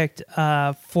she picked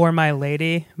For My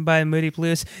Lady by Moody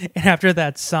Blues. And after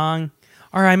that song,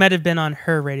 or I might have been on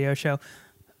her radio show,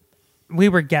 we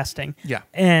were guesting. Yeah.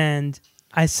 And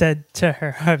I said to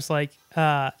her, I was like,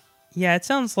 yeah, it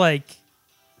sounds like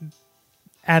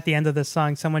at the end of this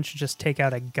song, someone should just take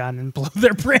out a gun and blow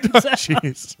their brains out.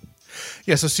 Jeez.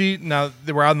 Yeah, so see, now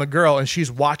we're on the girl, and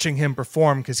she's watching him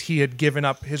perform because he had given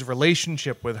up his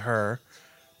relationship with her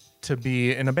to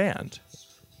be in a band.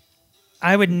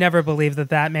 I would never believe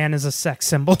that man is a sex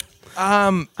symbol.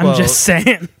 I'm Well, just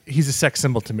saying. He's a sex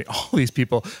symbol to me. All these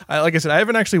people. Like I said, I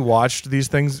haven't actually watched these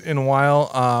things in a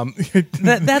while.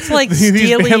 That's like These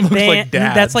Steely band looks Dan. like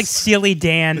dads. That's like Steely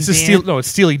Dan. This is being- it's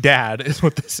Steely Dad is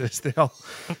what this is. They all,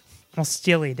 Well,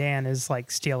 Steely Dan is like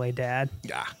Steely Dad,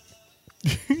 yeah.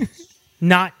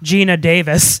 not Gina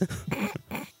Davis.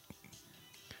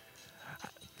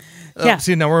 Yeah.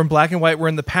 See, now we're in black and white. We're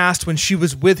in the past when she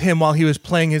was with him while he was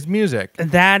playing his music.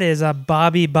 That is a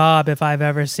Bobby Bob if I've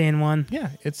ever seen one.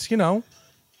 Yeah, it's it's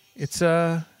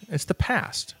the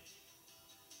past.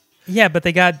 Yeah, but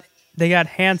they got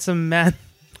handsome men.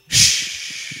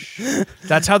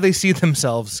 That's how they see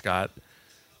themselves, Scott.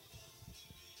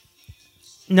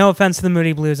 No offense to the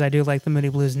Moody Blues, I do like the Moody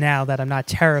Blues now that I'm not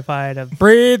terrified of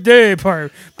breathe deep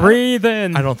or breathe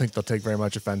in. I don't think they'll take very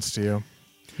much offense to you.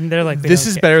 They're like, This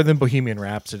is better than Bohemian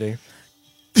Rhapsody.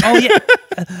 Oh yeah,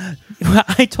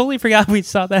 I totally forgot we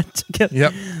saw that together.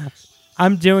 Yep.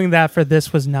 I'm doing that for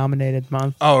This Was Nominated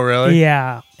month. Oh, really?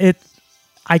 Yeah,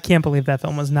 I can't believe that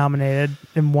film was nominated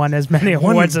and won as many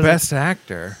One awards as Best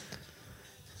Actor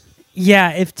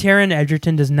Yeah, if Taron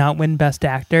Egerton does not win Best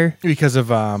Actor, because of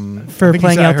For I think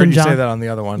playing I Elton heard you say John. that on the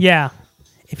other one. yeah,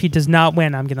 if he does not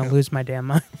win, I'm gonna lose my damn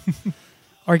mind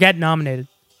or get nominated.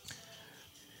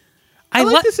 I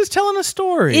like li- this is telling a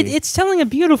story. It's telling a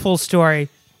beautiful story,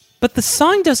 but the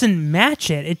song doesn't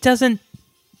match it. It doesn't.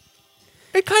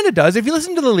 It kind of does. If you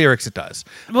listen to the lyrics, it does.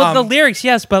 Well, the lyrics,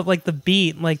 yes, but like the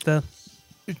beat, like the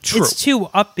True. it's too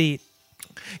upbeat.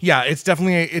 Yeah, it's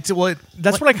definitely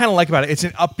that's what I kind of like about it. It's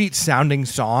an upbeat sounding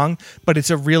song, but it's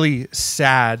a really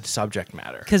sad subject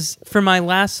matter. Because for my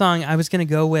last song, I was gonna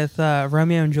go with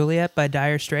Romeo and Juliet by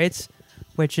Dire Straits,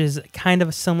 which is kind of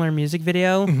a similar music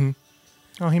video.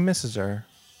 Oh, he misses her.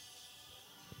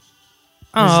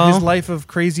 Oh, His life of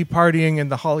crazy partying in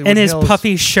the Hollywood and his Hills.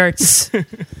 puffy shirts.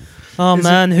 Oh Is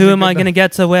man, it- who is it am I good gonna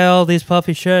get to wear all these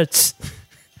puffy shirts?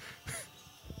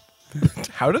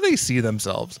 How do they see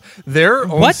themselves? Their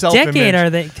own What self-image. decade are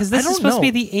they? Because I this is don't supposed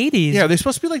to be know. the 80s. Yeah, are they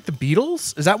supposed to be like the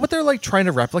Beatles? Is that what they're like trying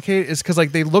to replicate? Is because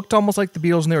like they looked almost like the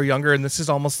Beatles when they were younger, and this is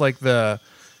almost like the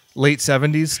late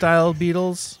 70s style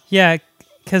Beatles. Yeah,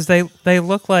 because they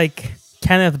look like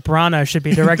Kenneth Branagh should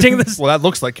be directing this. Well, that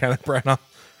looks like Kenneth Branagh.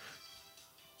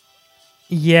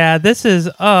 Yeah, this is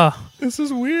This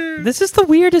is weird. this is the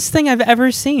weirdest thing I've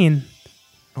ever seen.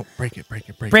 Oh, break it.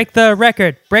 Break the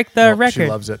record. Break the Nope, record. She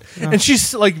loves it. And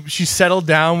she's settled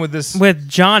down with this, With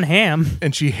John Hamm.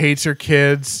 and she hates her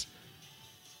kids.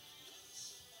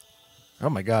 Oh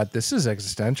my God, this is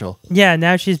existential. Yeah,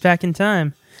 now she's back in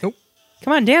time. Nope.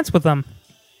 Come on, dance with them.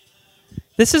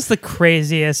 This is the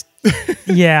craziest.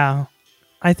 Yeah.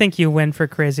 I think you win for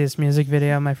craziest music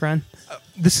video, my friend.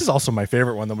 This is also my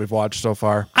favorite one that we've watched so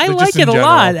far. I Just like in it a general.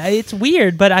 lot. It's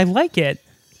weird, but I like it.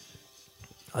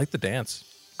 I like the dance.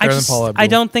 I Better than just Paula I Abdul.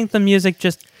 don't think the music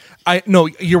just No,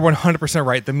 you're 100%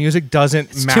 right. The music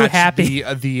doesn't It's match too happy.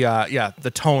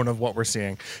 the tone of what we're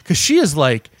seeing, because she is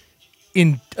like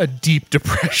in a deep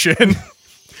depression.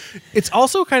 It's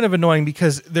also kind of annoying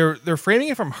because they're framing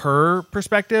it from her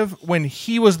perspective when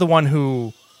he was the one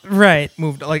who right.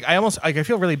 moved. Like I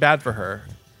feel really bad for her.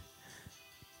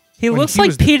 He When looks he like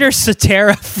was- Peter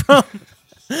Cetera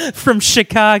from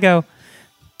Chicago.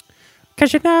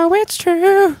 Cause you know it's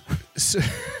true.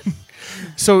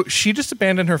 So she just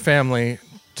abandoned her family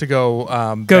to go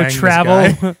Go bang this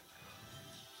travel. guy.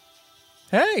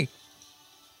 Hey,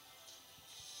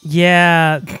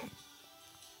 Yeah.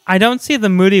 I don't see the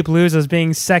Moody Blues as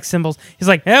being sex symbols. He's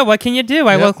like, yeah, what can you do?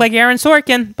 I Yep. look like Aaron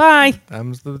Sorkin. Bye.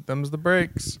 them's the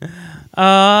breaks.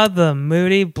 The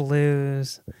Moody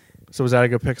Blues. So was that a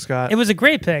good pick, Scott? It was a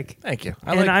great pick. Thank you.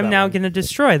 I And like I'm that now one. going to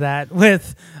destroy that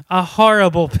with a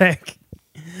horrible pick.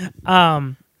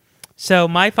 So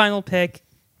my final pick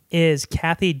is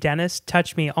Kathy Dennis,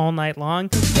 Touch Me All Night Long.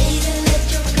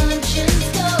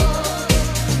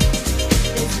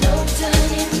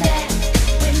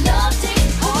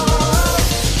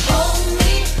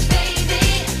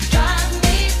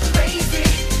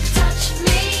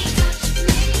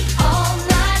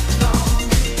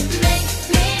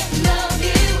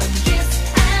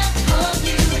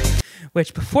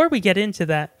 Which, before we get into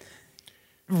that,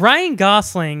 Ryan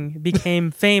Gosling became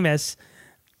famous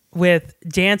with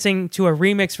dancing to a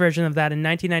remix version of that in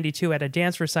 1992 at a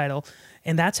dance recital,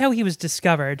 and that's how he was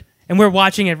discovered. And we're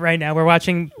watching it right now. We're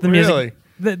watching the music. Really?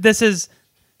 This is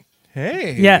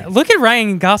Hey. yeah. Look at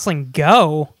Ryan Gosling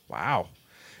go. Wow.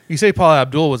 You say Paula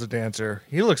Abdul was a dancer.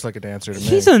 He looks like a dancer to me.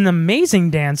 He's an amazing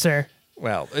dancer.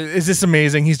 Well, is this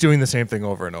amazing? He's doing the same thing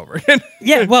over and over again.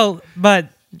 Yeah. Well, but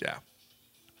Yeah.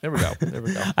 There we go. There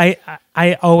we go.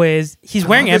 I always he's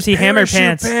wearing Oh, those empty hammer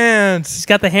parachute pants. He's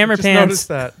got the hammer Just pants. noticed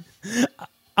that.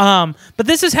 But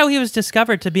this is how he was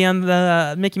discovered to be on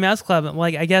the Mickey Mouse Club.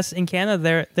 Like I guess in Canada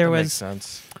there That was makes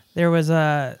sense. there was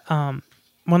a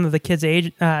one of the kids'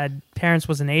 parents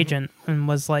was an agent and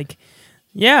was like,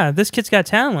 yeah, this kid's got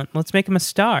talent. Let's make him a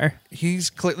star.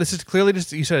 This is clearly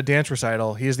just, you said a dance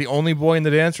recital. He is the only boy in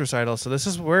the dance recital. So this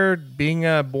is where being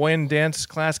a boy in dance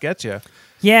class gets you.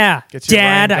 Yeah, Gets you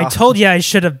Dad, Ryan I Gosling. told you I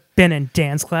should have been in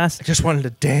dance class. I just wanted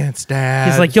to dance, Dad.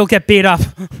 He's like, you'll get beat up.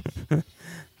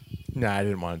 Nah, I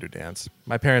didn't want to do dance.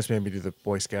 My parents made me do the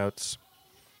Boy Scouts.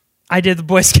 I did the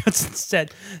Boy Scouts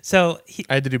instead. So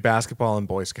I had to do basketball and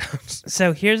Boy Scouts.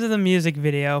 so here's the music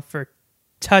video for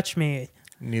 "Touch Me"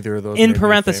 Neither of those. in made me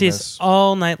parentheses famous.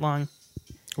 all night long.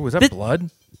 Oh, is that Thi- blood?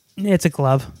 It's a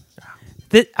glove.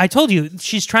 I told you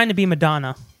she's trying to be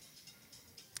Madonna.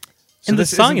 So And the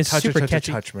this song isn't is touch super touch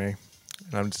catchy. Touch me.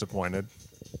 And I'm disappointed.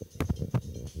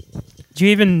 Do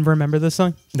you even remember this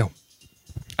song? No,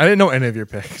 I didn't know any of your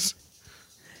picks.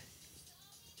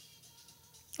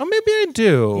 Oh, maybe I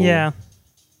do. Yeah.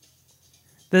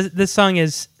 This song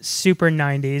is super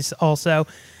 90s also.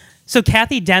 So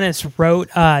Kathy Dennis wrote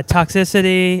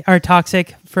Toxicity or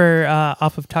Toxic for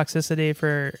off of Toxicity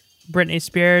for Britney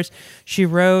Spears. She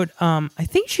wrote I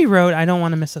think she wrote I Don't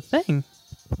Want to Miss a Thing.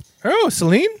 Oh,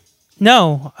 Celine.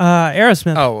 No,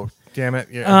 Aerosmith. Oh, damn it.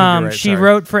 Yeah, I think you're right. She Sorry.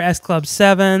 wrote for S Club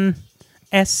 7.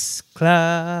 S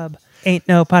Club. Ain't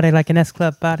no party like an S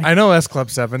Club party. I know S Club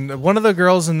 7. One of the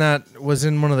girls in that was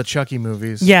in one of the Chucky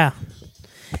movies. Yeah.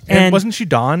 And wasn't she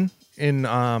Dawn in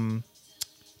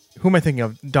who am I thinking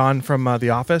of? Dawn from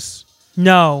The Office?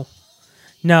 No.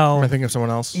 Or am I thinking of someone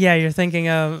else? Yeah, you're thinking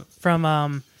of from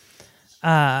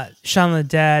Shaun of the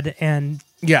Dead and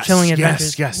Yes. Chilling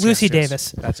Adventures. Yes. Lucy yes.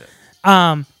 Davis. That's it.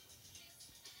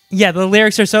 Yeah, the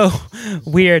lyrics are so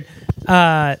weird.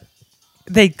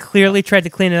 They clearly tried to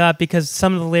clean it up because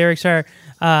some of the lyrics are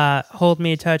hold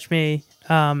me, touch me,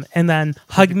 and then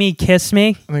hug me, kiss me.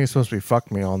 I think it's supposed to be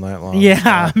fuck me all night long.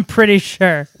 Yeah, I'm pretty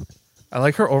sure. I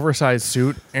like her oversized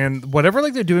suit and whatever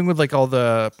like they're doing with like all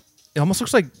the, it almost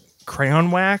looks like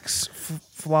crayon wax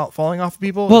falling off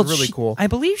people. Well, It's really cool. I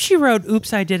believe she wrote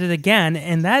 "Oops, I Did It Again,"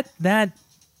 and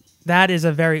that is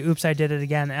a very "Oops, I Did It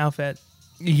Again" outfit.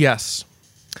 Yes.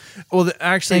 Well,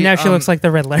 actually, And now she looks like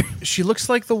the Riddler. She looks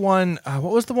like the one. What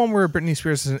was the one where Britney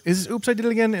Spears is? Oops, I Did It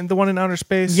Again. And the one in outer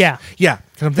space. Yeah. yeah.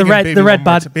 'Cause I'm The thinking red- Baby the red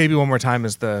One More bud- Baby One More Time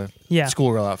is the Yeah.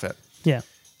 schoolgirl outfit. Yeah.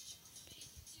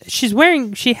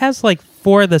 She has like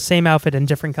 4 of the same outfit in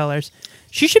different colors.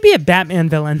 She should be a Batman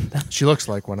villain. She looks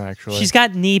like one actually. She's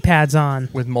got knee pads on.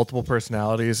 with multiple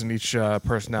personalities, and each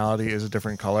personality is a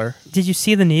different color. Did you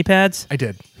see the knee pads? I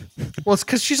did. Well, it's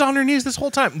because she's on her knees this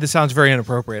whole time. This sounds very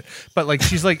inappropriate, but like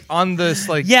she's like on this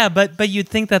like. Yeah, but you'd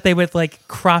think that they would like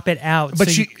crop it out. But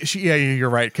so yeah, you're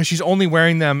right. Because she's only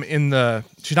wearing them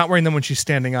she's not wearing them when she's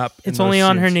standing up. in it's those only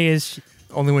on her scenes. knees.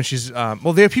 Only when she's,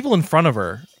 well, they have people in front of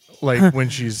her, like when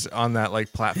she's on that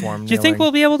like platform. Do you think kneeling.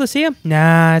 we'll be able to see him?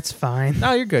 Nah, it's fine.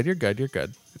 No, you're good. You're good. You're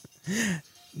good.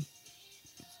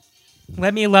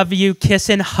 Let me love you, kiss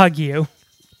and hug you.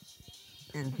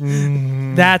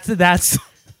 That's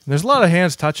There's a lot of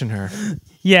hands touching her.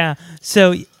 yeah.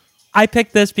 So I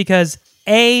picked this because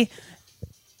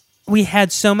we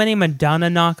had so many Madonna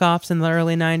knockoffs in the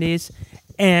early 90s,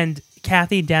 and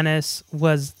Kathy Dennis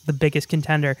was the biggest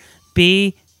contender.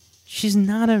 B, she's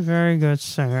not a very good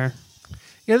singer.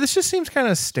 Yeah, this just seems kind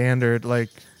of standard. Like,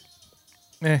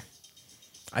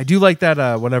 I do like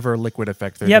that whatever liquid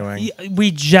effect they're doing.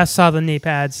 We just saw the knee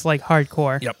pads, like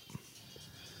hardcore. Yep.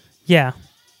 Yeah.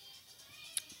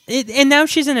 And now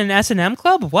she's in an S&M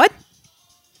club? What?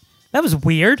 That was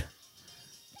weird.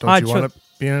 Don't Odd you cho- want to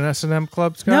be in an S&M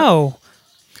club, Scott? No.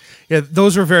 Yeah,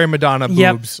 those were very Madonna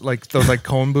Yep. boobs, like those like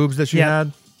cone boobs that she Yep.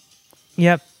 had.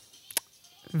 Yep.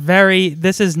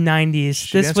 This is 90s.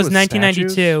 She This danced was with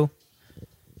 1992.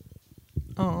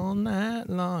 All night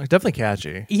long. It's definitely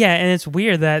catchy. Yeah, and it's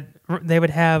weird that they would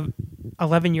have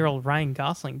 11-year-old Ryan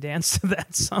Gosling dance to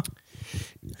that song.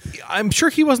 I'm sure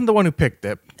he wasn't the one who picked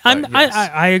it. but yes.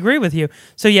 I agree with you.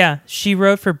 So yeah, she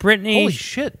wrote for Britney. Holy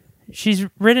shit. She's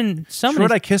written so She many.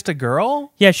 wrote I Kissed a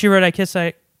Girl? Yeah, she wrote I Kissed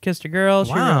a Girl.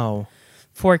 She wrote Wow.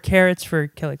 4 Carats for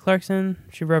Kelly Clarkson.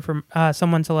 She wrote for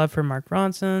Someone to Love for Mark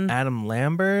Ronson. Adam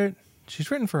Lambert.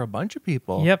 She's written for a bunch of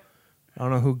people. Yep. I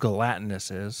don't know who Gelatinous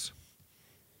is.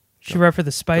 She wrote for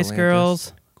the Spice Galantis.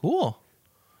 Girls. Cool.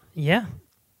 Yeah.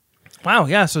 Wow.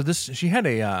 Yeah. So she had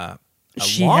a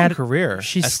She long had career.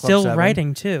 She's S Club still 7.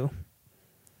 writing too.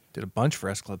 Did a bunch for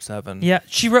S Club 7. Yeah,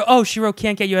 she wrote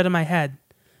 "Can't Get You Out of My Head"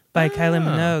 by Kylie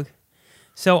Minogue.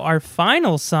 So our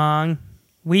final song,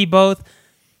 we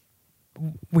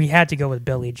had to go with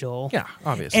Billy Joel. Yeah,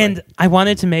 obviously. And I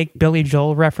wanted to make Billy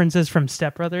Joel references from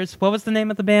Step Brothers. What was the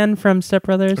name of the band from Step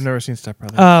Brothers? I've never seen Step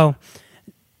Brothers. Oh,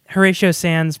 Horatio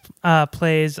Sands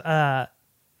plays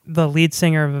the lead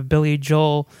singer of a Billy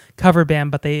Joel cover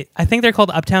band, but I think they're called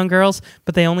Uptown Girls,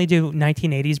 but they only do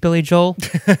 1980s Billy Joel,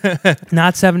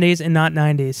 not 70s and not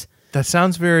 90s. That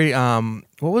sounds very.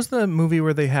 What was the movie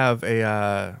where they have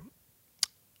a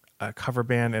cover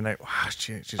band and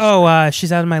she's She's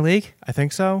Out of My League? I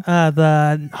think so.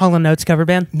 The Hall & Oates cover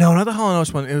band? No, not the Hall &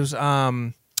 Oates one. It was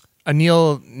a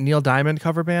Neil Diamond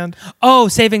cover band. Oh,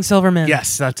 Saving Silverman.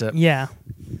 Yes, that's it. Yeah.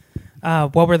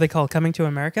 What were they called? Coming to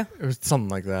America? It was something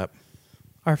like that.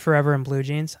 Or Forever in Blue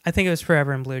Jeans? I think it was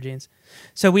Forever in Blue Jeans.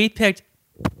 So we picked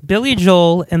Billy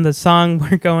Joel, and the song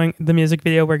the music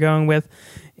video we're going with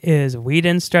is We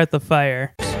Didn't Start the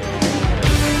Fire.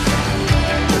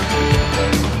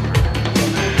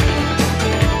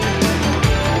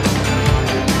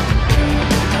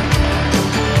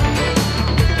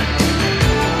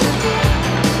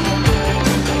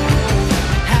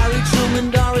 Harry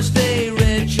Truman, Doris Day,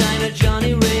 Red China,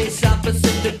 Johnny Ray, South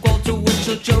Pacific, Walter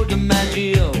Winchell, Joe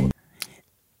DiMaggio.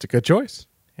 It's a good choice.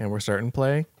 And we're starting to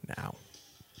play now.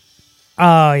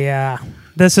 Oh, yeah.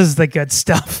 This is the good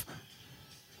stuff.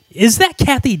 Is that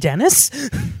Kathy Dennis?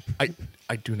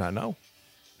 I do not know.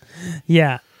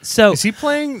 Yeah. So Is he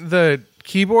playing the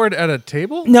keyboard at a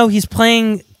table? no, he's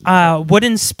playing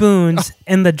wooden spoons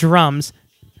and the drums.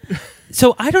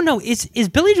 So I don't know. Is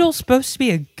Billy Joel supposed to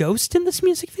be a ghost in this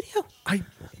music video?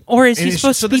 Or is he And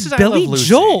supposed so to be this is I Billy Love Lucy.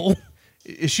 Joel?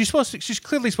 Is she supposed to? She's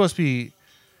clearly supposed to be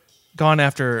gone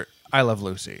after I Love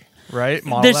Lucy, right?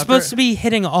 They're supposed to be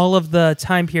hitting all of the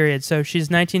time periods. So she's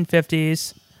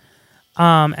 1950s,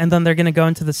 and then they're going to go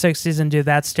into the 60s and do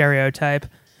that stereotype.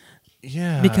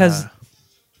 Yeah. Because,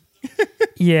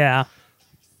 yeah.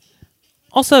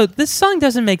 Also, this song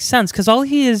doesn't make sense because all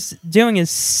he is doing is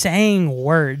saying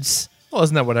words. Well,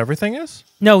 isn't that what everything is?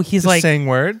 No, he's Just like saying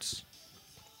words.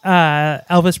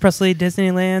 Elvis Presley,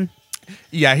 Disneyland.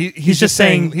 Yeah, he's just just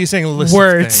saying saying he's saying a list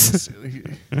words. of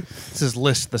things. This is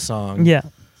list the song. Yeah.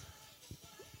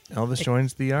 Elvis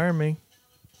joins the army.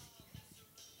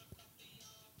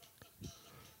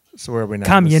 So where are we now? The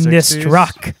Communist 60s?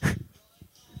 rock.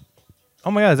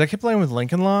 Oh my God, is that keep playing with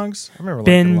Lincoln Logs? I remember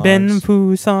Bin Lincoln Logs.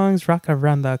 Foo songs rock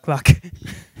around the clock.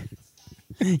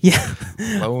 Yeah.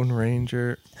 Lone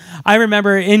Ranger. I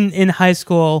remember in high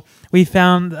school, we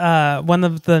found one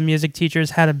of the music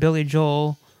teachers had a Billy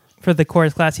Joel for the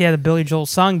chorus class. He had a Billy Joel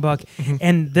songbook,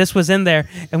 and this was in there.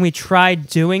 And we tried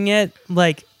doing it,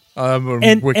 like,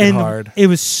 Wicked hard. It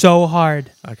was so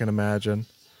hard I can imagine.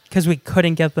 because we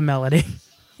couldn't get the melody.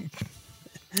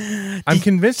 I'm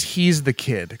convinced he's the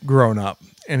kid grown up,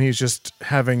 and he's just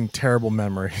having terrible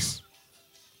memories.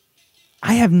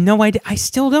 I have no idea. I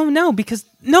still don't know because,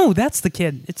 no, that's the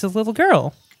kid. It's a little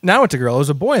girl. Now it's a girl. It was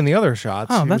a boy in the other shots.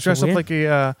 Oh, he was that's dressed weird. up like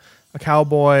a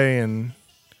cowboy, and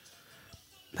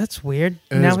That's weird.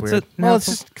 it now is it's weird. now Well, it's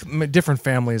it's just different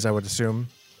families, I would assume.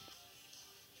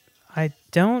 I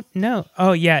don't know.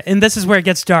 Oh, yeah. And this is where it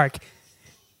gets dark.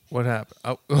 What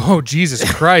happened? Oh Jesus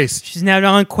Christ! She's now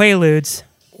on Quaaludes.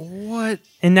 What?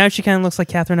 And now she kind of looks like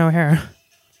Catherine O'Hara.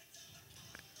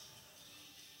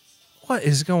 What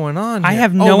is going on? I here?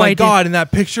 have no Oh my idea. God! In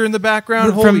that picture in the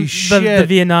background, From holy shit! the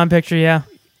Vietnam picture, yeah.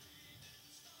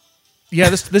 Yeah,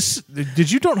 this.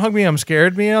 Did you Don't Hug Me, I'm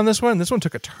Scared me on this one? This one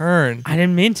took a turn. I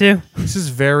didn't mean to. This is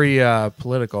very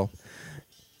political.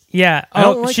 Yeah. I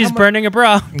don't Oh, like she's how mu- burning a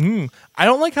bra. I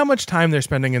don't like how much time they're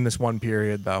spending in this one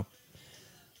period, though.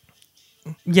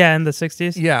 Yeah, in the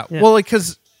 60s. Yeah. Well, like,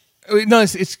 because no,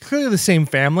 it's clearly the same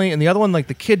family, and the other one, like,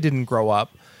 the kid didn't grow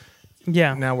up.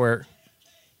 Yeah. Now we're.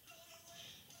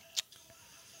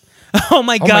 Oh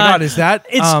my God! God, is that,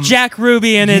 It's Jack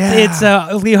Ruby and yeah.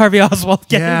 it's Lee Harvey Oswald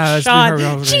getting Yeah, it's Lee shot. Harvey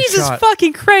Oswald getting Jesus shot.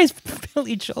 fucking Christ,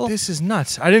 Billy Joel. This is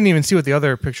nuts. I didn't even see what the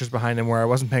other pictures behind him were. I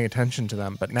wasn't paying attention to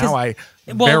them, but now I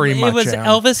very much it was am.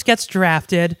 Elvis gets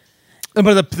drafted.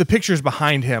 But the pictures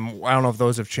behind him, I don't know if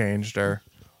those have changed or.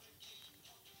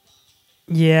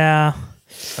 Yeah.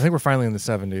 I think we're finally in the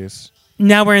 70s.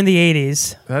 Now we're in the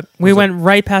 80s. We was went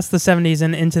right past the 70s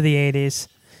and into the 80s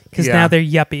because Yeah. now they're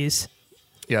yuppies.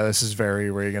 Yeah, this is very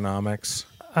Reaganomics.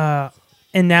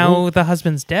 And now the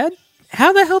husband's dead?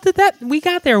 How the hell did that? We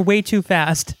got there way too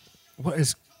fast. What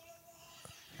is?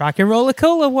 Rock and Roll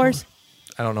Cola Wars.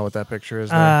 I don't know what that picture is.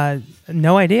 There.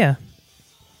 No idea.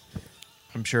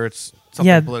 I'm sure it's something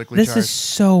Yeah, politically this charged. is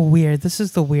so weird. This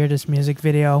is the weirdest music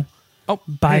video. Oh,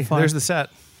 by hey, far. there's the set.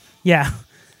 Yeah.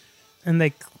 And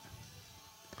they.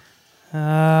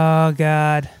 Oh,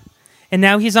 God. And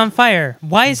now he's on fire.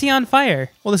 Why is he on fire?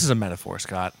 Well, this is a metaphor,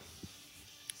 Scott.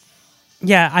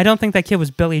 Yeah, I don't think that kid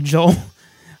was Billy Joel.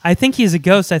 I think he's a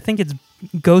ghost. I think it's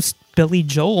Ghost Billy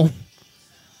Joel.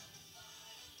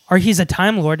 Or he's a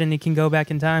Time Lord and he can go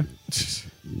back in time.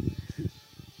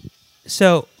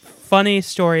 So, funny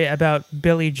story about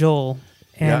Billy Joel,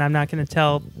 and Yeah. I'm not going to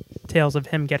tell tales of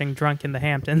him getting drunk in the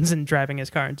Hamptons and driving his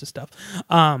car into stuff.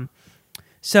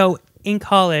 So, in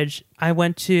college, I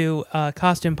went to a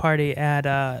costume party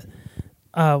at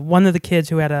one of the kids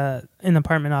who had an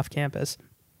apartment off campus.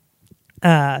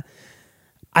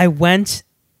 I went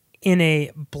in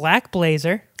a black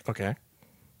blazer, Okay.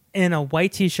 in a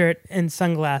white t-shirt and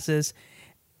sunglasses,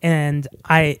 and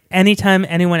anytime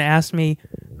anyone asked me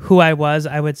who I was,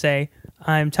 I would say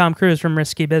I'm Tom Cruise from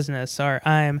Risky Business, or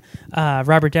I'm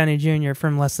Robert Downey Jr.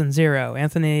 from Less Than Zero,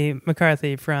 Anthony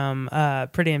McCarthy from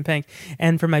Pretty in Pink,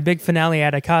 and for my big finale I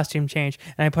had a costume change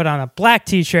and I put on a black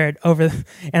t-shirt and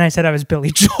I said I was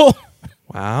Billy Joel.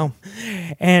 Wow.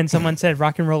 And someone said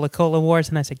Rock and Roll Cola Wars,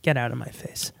 and I said, get out of my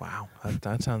face. Wow.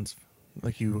 That sounds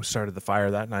like you started the fire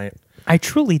that night. I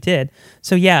truly did.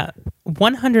 So yeah,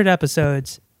 100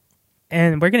 episodes,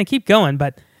 and we're going to keep going,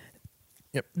 but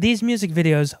Yep. these music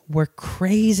videos were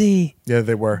crazy. Yeah,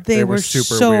 they were. They were super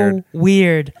so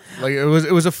weird. Like it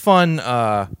was a fun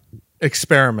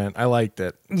experiment. I liked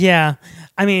it. Yeah.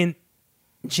 I mean,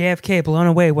 JFK, blown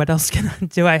away. What else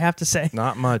do I have to say?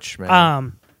 Not much,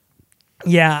 man.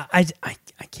 Yeah, I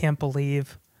can't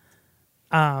believe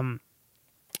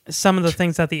some of the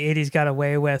things that the 80s got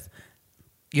away with.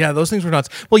 Yeah, those things were nuts.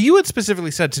 Well, you had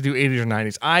specifically said to do 80s or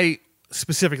 90s. I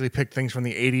specifically picked things from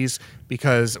the 80s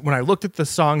because when I looked at the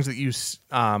songs that you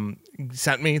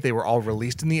sent me, they were all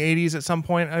released in the 80s at some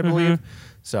point, I believe.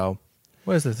 So,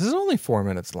 what is this? This is only 4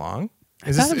 minutes long.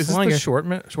 Is thought this, it was is this longer.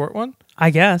 the short one? I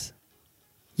guess.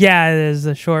 Yeah, it is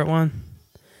a short one.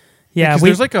 Yeah, Because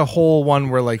there's like a whole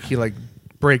one where like he like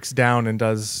breaks down and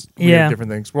does weird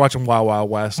different things. We're watching Wild Wild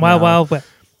West. Wild now. Wild West.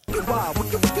 Wild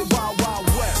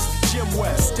West, Jim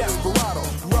West, Desperado,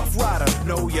 Rough Rider.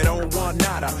 No, you don't want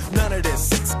nada. None of this.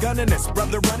 Six gunning this,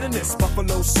 brother running this.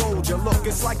 Buffalo Soldier. Look,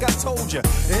 it's like I told you.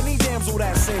 Any damsel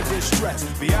that's in distress,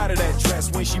 be out of that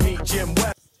dress when she meet Jim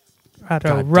West. Rough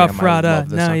damn, I Rider. love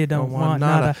this Now song. you don't want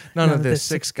nada. None of this.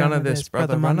 Six gun of this.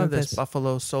 Brother run of this.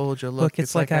 Buffalo Soldier. Look,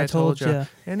 it's like I told you.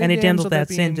 Any damsel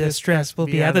that's in distress will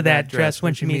be out of that dress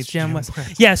when she meets Jim West.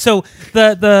 Yeah, so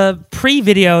the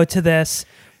pre-video to this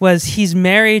was he's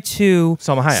married to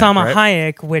Salma Hayek, right?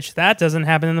 Hayek, which that doesn't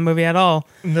happen in the movie at all.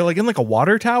 And they're like in like a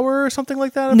water tower or something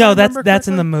like that. if I No, remember that's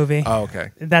in the correctly? movie. Oh,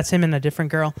 okay. That's him and a different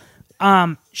girl.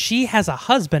 She has a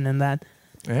husband in that.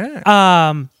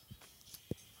 Yeah.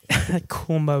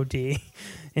 Cool Mo D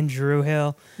and Drew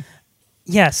Hill.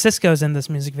 Yeah, Cisco's in this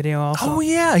music video also. Oh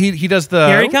yeah, he does the.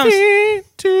 Here he comes. Me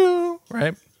too,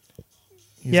 right.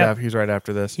 Yep. He's right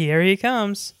after this. Here he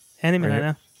comes. Any minute here.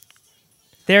 now.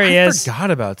 There he I is. forgot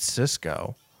about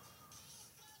Cisco.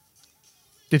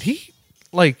 Did he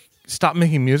like stop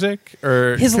making music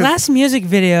or His last music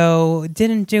video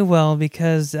didn't do well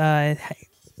because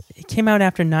it came out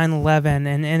after 9/11,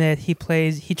 and in it he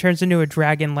turns into a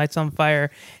dragon, lights on fire,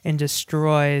 and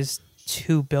destroys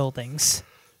 2 buildings.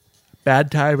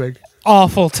 bad timing?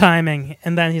 Awful timing.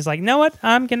 And then he's like, "Know what?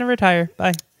 I'm gonna retire.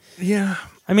 Bye." Yeah,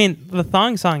 I mean, the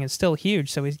Thong song is still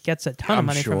huge, so he gets a ton of I'm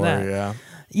money sure. from that. Yeah,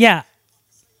 Yeah.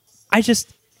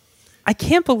 I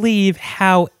can't believe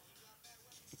how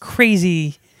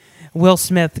crazy Will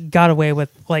Smith got away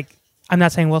with, like, I'm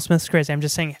not saying Will Smith's crazy, I'm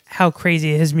just saying how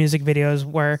crazy his music videos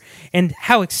were and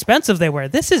how expensive they were.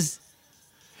 This is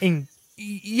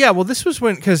yeah. Well, this was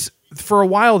when because for a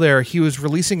while there he was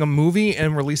releasing a movie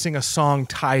and releasing a song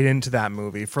tied into that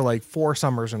movie for like 4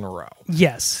 summers in a row.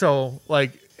 yes. So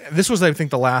like this was I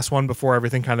think the last one before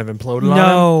everything kind of imploded on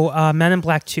him. No, Men in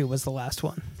Black 2 was the last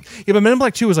one. Yeah, but Men in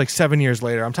Black 2 was like 7 years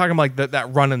later. I'm talking like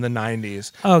that run in the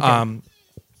 90s. Okay.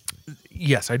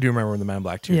 Yes, I do remember the Men in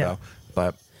Black 2 Yeah.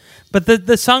 though. But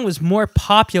the song was more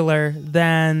popular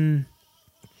than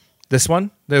This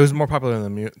one, it was more popular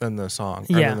than the song,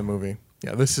 or Yeah. than the movie.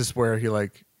 Yeah, this is where he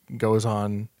like goes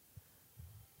on,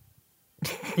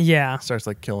 yeah. starts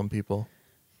like killing people.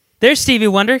 There's Stevie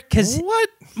Wonder because What?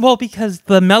 because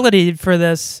the melody for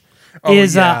this Oh,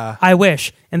 is yeah. I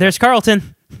Wish, and there's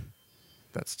Carlton.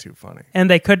 That's too funny. And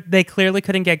they clearly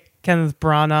couldn't get Kenneth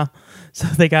Branagh, so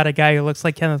they got a guy who looks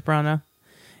like Kenneth Branagh.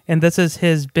 And this is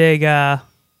his big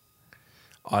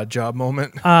Odd job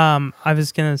moment. I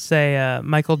was gonna say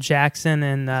Michael Jackson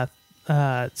and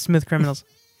Smooth Criminals.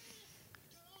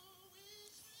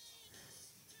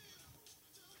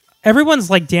 Everyone's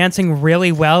like dancing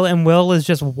really well, and Will is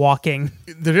just walking.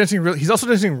 They're dancing. He's also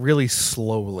dancing really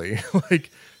slowly. Like,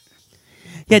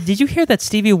 Yeah, did you hear that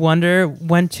Stevie Wonder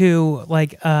went to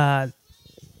like a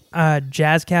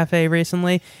jazz cafe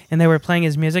recently, and they were playing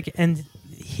his music, and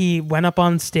he went up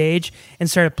on stage and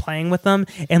started playing with them,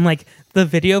 and like the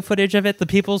video footage of it, the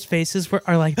people's faces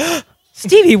are like,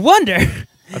 Stevie Wonder.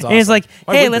 That's And he's awesome. like,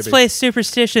 Why hey, wouldn't let's they be? play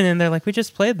Superstition, and they're like, we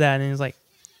just played that, and he's like,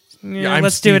 yeah, I'm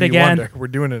let's do it Stevie again. Wonder. We're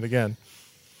doing it again.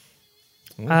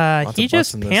 Lots He of butts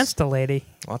just in this. pantsed a lady.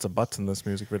 Lots of butts in this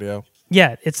music video.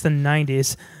 Yeah, it's the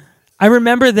 90s. I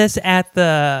remember this at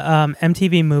the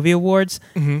MTV Movie Awards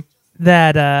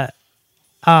that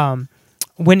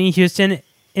Whitney Houston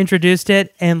introduced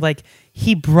it, and like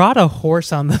he brought a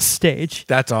horse on the stage.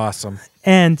 That's awesome.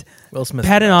 And Will Smith.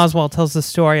 Patton Oswalt tells the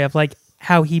story of like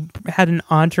how he had an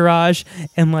entourage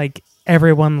and like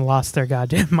everyone lost their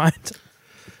goddamn mind.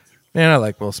 Man, I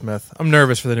like Will Smith. I'm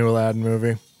nervous for the new Aladdin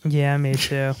movie. Yeah, me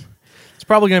too. It's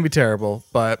probably going to be terrible,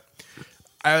 but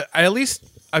I at least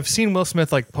I've seen Will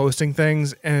Smith like posting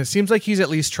things, and it seems like he's at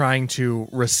least trying to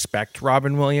respect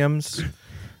Robin Williams.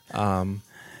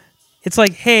 It's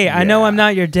like, hey, I know Yeah. I'm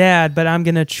not your dad, but I'm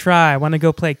gonna try. Want to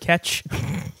go play catch?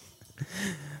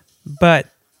 But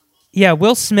yeah,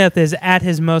 Will Smith is at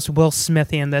his most Will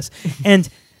Smithy in this. And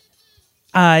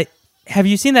have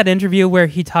you seen that interview where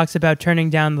he talks about turning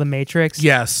down The Matrix?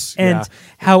 Yes, And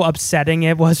how upsetting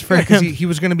it was for because him. he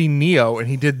was going to be Neo, and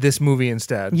he did this movie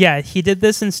instead. Yeah, he did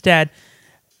this instead.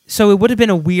 So it would have been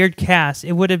a weird cast.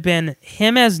 It would have been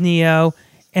him as Neo,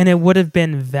 and it would have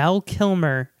been Val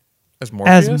Kilmer As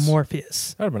Morpheus. as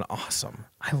Morpheus. That would have been awesome.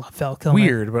 I love Val Kilmer.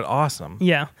 Weird, but awesome.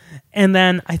 Yeah. And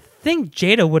then I think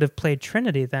Jada would have played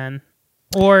Trinity then.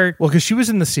 Or Well, because she was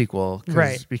in the sequel,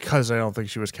 Right. Because I don't think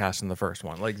she was cast in the first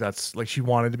one. Like that's like she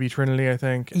wanted to be Trinity, I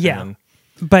think. and yeah. then-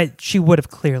 But she would have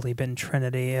clearly been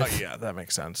Trinity if, yeah, that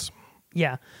makes sense.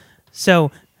 yeah.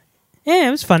 So yeah,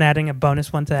 it was fun adding a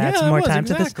bonus one to add Yeah, some it more was, time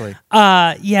exactly. to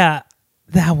this. Yeah,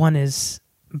 that one is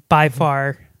by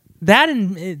far that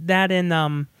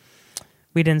in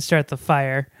We Didn't Start the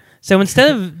Fire. So instead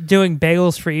of doing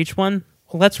bagels for each one,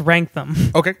 let's rank them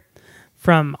Okay.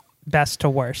 from best to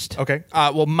worst. Okay.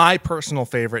 Well, my personal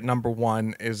favorite number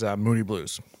one is Moody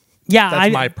Blues. Yeah,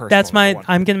 That's my personal That's my. number one.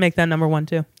 I'm gonna make that number one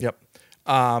too. Yep.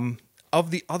 Of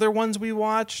the other ones we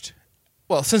watched,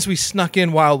 well, since we snuck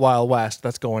in Wild Wild West,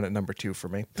 that's going at number 2 for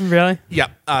me. Really? Yeah.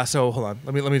 So hold on.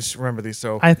 Let me just remember these.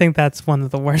 So I think that's one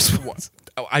of the worst ones.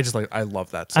 I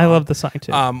love that song. I love the song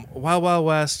too. Wild Wild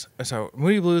West. So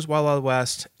Moody Blues, Wild Wild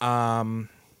West.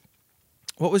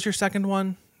 What was your second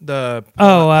one? Paul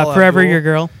Forever Abdul? Your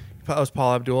Girl. That was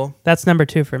Paul Abdul. That's number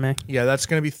 2 for me. Yeah, that's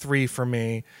gonna be 3 for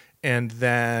me, and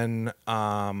then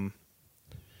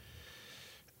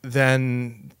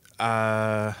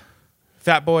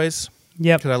Fat Boys.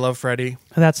 Yep, Because I love Freddie,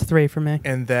 that's 3 for me.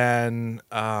 and then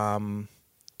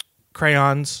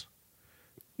Crayons.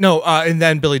 No, and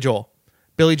then Billy Joel.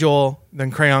 Billy Joel,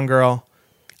 then Crayon Girl.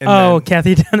 And then,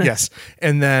 Kathy Dennis. yes,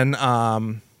 and then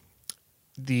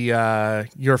the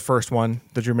your first one,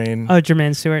 the Jermaine,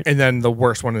 Jermaine Stewart. and then the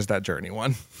worst one is that Journey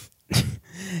one.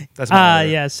 That's my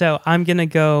Yeah. So I'm gonna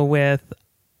go with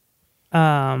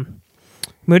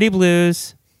Moody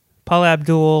Blues, Paul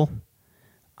Abdul.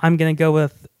 I'm gonna go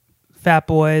with Fat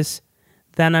Boys.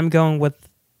 Then I'm going with,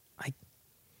 I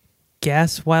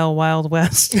guess, Wild Wild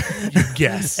West.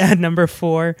 guess. At number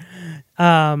 4.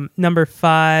 Number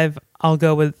 5, I'll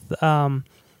go with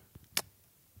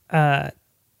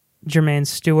Jermaine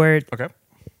Stewart, Okay.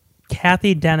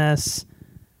 Kathy Dennis,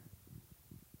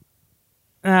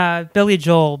 Billy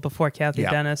Joel before Kathy Yeah.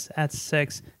 Dennis at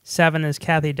 6. 7 is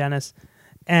Kathy Dennis,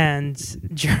 and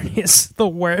Journey is the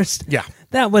worst. Yeah.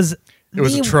 That was It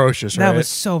was atrocious, That right? was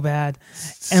so bad.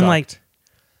 Sucked. And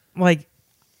like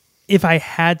if I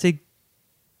had to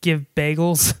give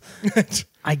bagels,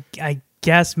 I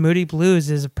guess Moody Blues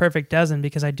is a perfect dozen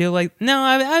because I do like. No,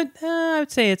 I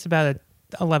would say it's about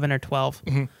a 11 or 12,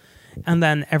 and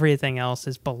then everything else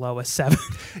is below a 7.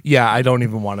 Yeah, I don't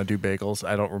even want to do bagels.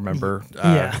 I don't remember.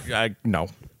 Yeah.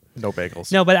 No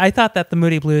bagels. No, but I thought that the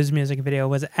Moody Blues music video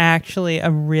was actually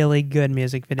a really good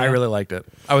music video. I really liked it.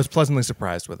 I was pleasantly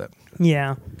surprised with it.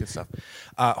 Yeah. Good stuff.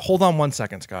 Hold on one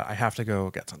second, Scott. I have to go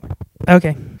get something.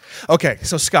 Okay. Okay,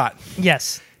 so Scott,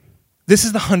 Yes. This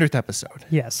is the 100th episode.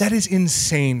 Yes. That is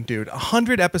insane, dude.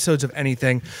 100 episodes of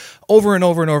anything over and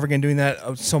over and over again, doing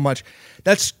that so much.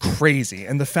 That's crazy.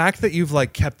 And the fact that you've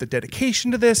like kept the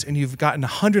dedication to this and you've gotten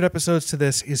 100 episodes to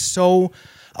this is so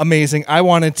amazing. I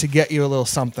wanted to get you a little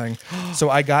something. So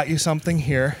I got you something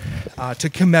here to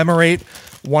commemorate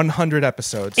 100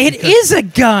 episodes. It is a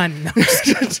gun.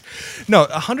 No,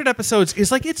 100 episodes is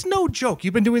like, it's no joke.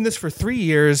 You've been doing this for 3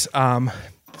 years.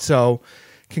 So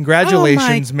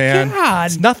congratulations, Oh my man. God.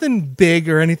 It's nothing big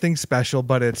or anything special,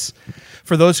 but it's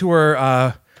for those who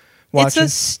are watching.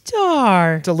 It's a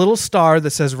star. It's a little star that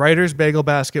says Writer's Bagel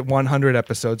Basket 100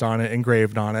 episodes on it,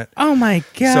 engraved on it. Oh my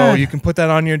God. So you can put that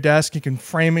on your desk. You can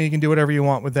frame it. You can do whatever you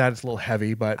want with that. It's a little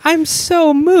heavy, but I'm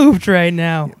so moved right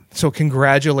now. so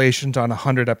congratulations on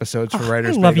 100 episodes for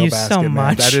Writer's I love Bagel you Basket. so man.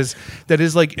 much. That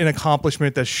is like an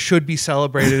accomplishment that should be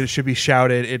celebrated. It should be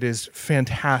shouted. It is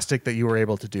fantastic that you were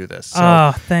able to do this. So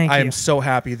Oh, thank I you. am so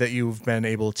happy that you've been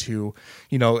able to,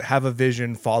 you know, have a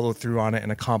vision, follow through on it,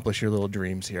 and accomplish your little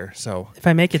dreams here. So If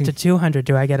I make it to 200,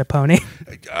 do I get a pony?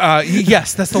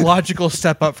 yes, that's the logical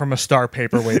step up from a star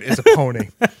paperweight is a pony.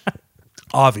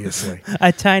 Obviously.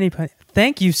 A tiny pony.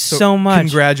 Thank you so much.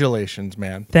 Congratulations,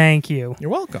 man. Thank you. You're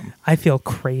welcome. I feel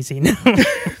crazy now.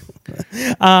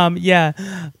 Yeah.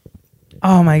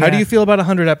 Oh my God. How do you feel about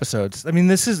 100 episodes? I mean,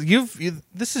 this is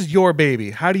this is your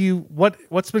baby. How do you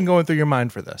what's been going through your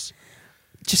mind for this?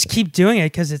 Just keep doing it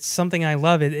because it's something I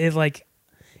love.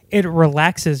 It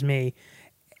relaxes me.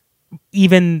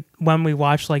 Even when we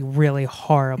watch like really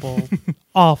horrible,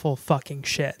 awful fucking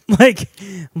shit, like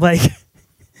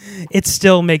it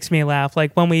still makes me laugh.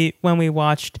 Like when we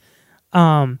watched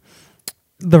The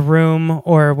Room,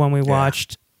 or when we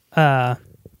watched Denver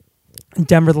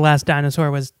the Last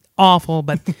Dinosaur was awful,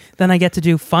 but then I get to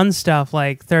do fun stuff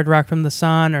like Third Rock from the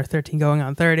Sun or 13 Going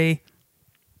on 30,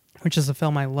 which is a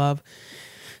film I love.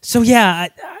 So yeah,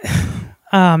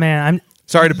 oh man, I'm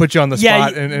Sorry to put you on the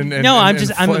spot.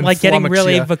 I'm like getting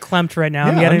really verklempt right now.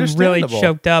 I'm getting really understandable.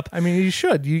 choked up. I mean, you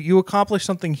should. You accomplished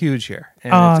something huge here,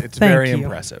 and Oh, it's thank very you.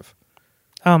 impressive.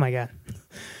 Oh my God.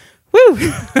 Woo!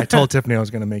 I told Tiffany I was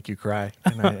going to make you cry,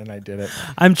 and I did it.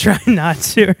 I'm trying not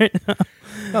to right now.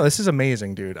 No, this is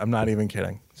amazing, dude. I'm not even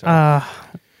kidding. So,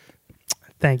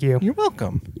 Thank you. you're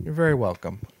welcome. You're very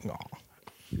welcome. Aw.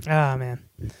 Oh man.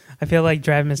 I feel like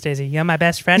driving Miss Daisy. You're my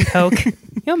best friend, Coke.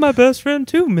 You're my best friend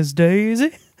too, Miss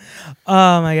Daisy.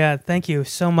 Oh my God. Thank you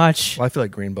so much. Well, I feel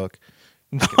like Green Book.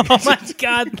 Oh my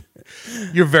God.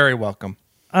 You're very welcome.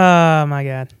 Oh my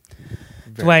God.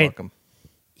 Very Dwight. welcome.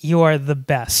 You are the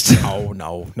best. Oh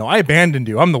no, I abandoned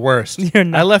you. I'm the worst. You're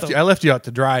not I left you out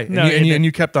to dry, No, you and didn't.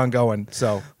 you kept on going.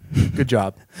 So, good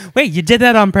job. Wait, you did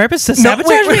that on purpose to No,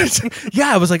 sabotage me? wait.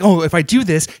 Yeah, I was like, oh, if I do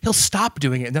this, he'll stop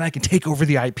doing it, and then I can take over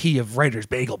the IP of Writer's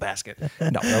Bagel Basket.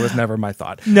 No, that was never my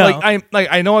thought. No.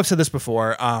 I know I've said this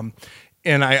before.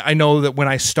 And I know that when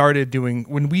we started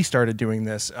doing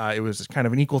this, it was kind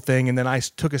of an equal thing. And then I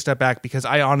took a step back because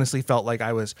I honestly felt like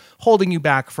I was holding you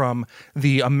back from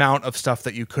the amount of stuff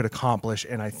that you could accomplish.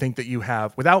 And I think that you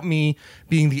have, without me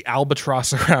being the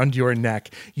albatross around your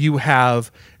neck, you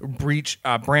have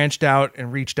branched out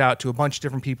and reached out to a bunch of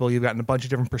different people. You've gotten a bunch of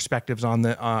different perspectives on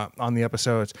the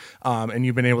episodes, and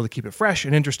you've been able to keep it fresh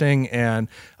and interesting. And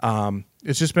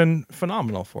it's just been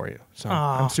phenomenal for you. So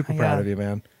I'm super proud of you,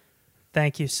 man.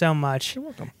 Thank you so much. You're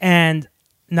welcome. And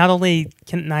not only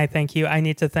can I thank you, I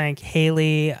need to thank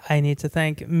Haley. I need to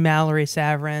thank Mallory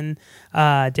Saverin,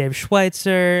 Dave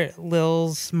Schweitzer,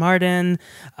 Lils Martin,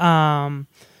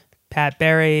 Pat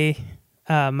Berry,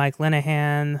 Mike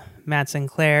Linehan, Matt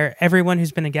Sinclair, everyone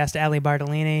who's been a guest, Ali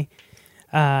Bartolini.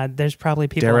 There's probably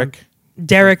people.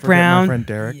 Derek Forget Brown, my friend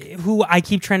Derek. who I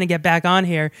keep trying to get back on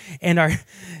here. And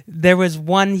there was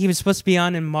one, he was supposed to be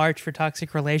on in March for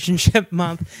Toxic Relationship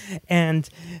Month. And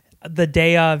the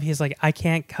day of, he's like, I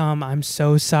can't come. I'm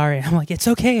so sorry. I'm like, it's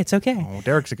okay. It's okay. Oh,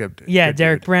 Derek's a good. Yeah, good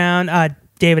Derek dude. Brown,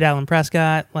 David Allen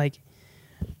Prescott. Like,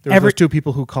 There was those two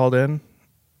people who called in.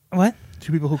 what?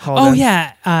 Two people who called Oh, in.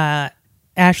 yeah.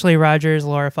 Ashley Rogers,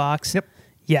 Laura Fox. Yep.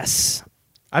 Yes.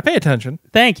 I pay attention.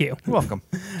 Thank you. You're welcome.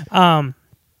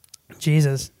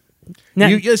 Jesus. Now,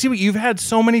 You see, you've had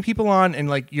so many people on, and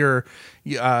like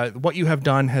what you have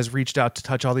done has reached out to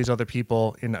touch all these other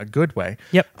people in a good way.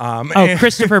 Yep. And-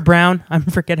 Christopher Brown. I'm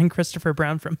forgetting Christopher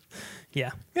Brown from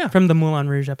from the Moulin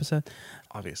Rouge episode.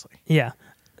 Obviously. Yeah.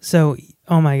 So,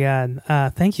 oh my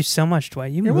God. Thank you so much,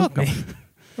 Dwight. You're moved welcome. me.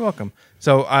 You're welcome.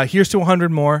 So here's to 100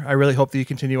 more. I really hope that you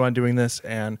continue on doing this,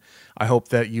 and I hope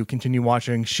that you continue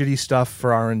watching shitty stuff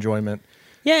for our enjoyment.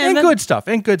 Yeah, And then- good stuff.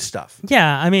 And good stuff.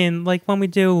 Yeah, I mean, like when we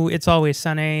do It's Always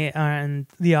Sunny and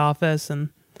The Office and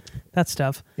that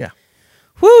stuff. Yeah.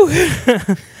 Woo!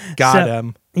 Got So-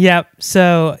 him. Yep.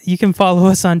 So you can follow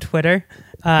us on Twitter.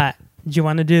 Do you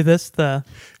want to do this?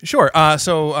 Sure.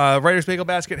 So Writer's Bagel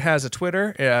Basket has a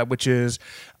Twitter, which is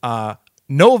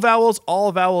no vowels,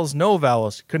 all vowels, no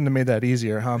vowels. Couldn't have made that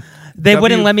easier, huh? They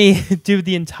wouldn't let me do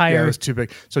the Yeah, entire. it was too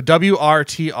big. So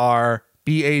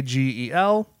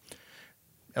WRTRBAGEL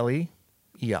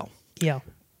LEEL Yeah.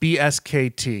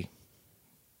 BSKT.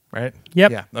 Right?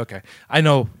 Yep. Yeah. Okay. I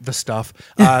know the stuff.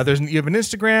 You have an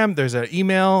Instagram. There's an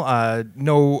email.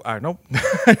 No.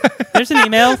 There's an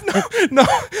email. No.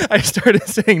 I started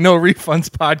saying no refunds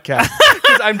podcast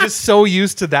because I'm just so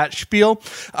used to that spiel.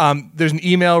 There's an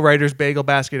email,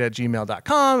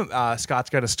 writersbagelbasket@gmail.com. Scott's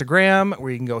got a Instagram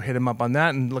where you can go hit him up on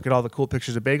that and look at all the cool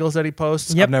pictures of bagels that he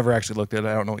posts. Yep. I've never actually looked at it.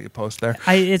 I don't know what you post there.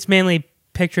 It's mainly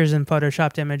pictures and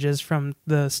photoshopped images from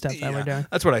the stuff that we're doing.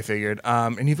 That's what I figured.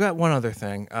 And you've got one other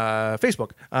thing.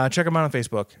 Facebook. Check them out on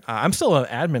Facebook. I'm still an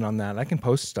admin on that. I can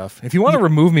post stuff. If you want to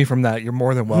remove me from that, you're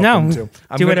more than welcome No, to.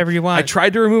 do whatever you want. I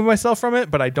tried to remove myself from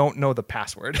it, but I don't know the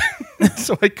password.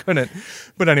 So I couldn't.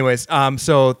 But anyways,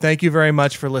 so thank you very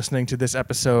much for listening to this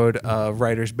episode of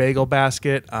Writer's Bagel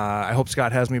Basket. I hope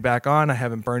Scott has me back on. I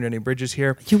haven't burned any bridges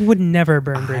here. You would never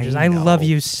burn bridges. I know. love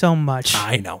you so much.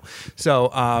 I know. So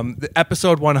the episode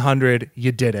 100,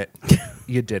 you did it.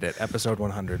 You did it. Episode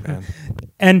 100, man.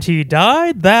 And he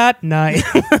died that night.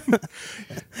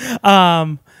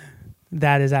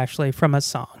 That is actually from a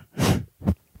song.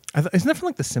 Isn't that from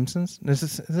like The Simpsons? Is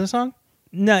this a song?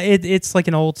 No, it's like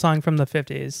an old song from the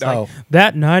 50s. Like, Oh.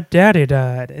 that night Daddy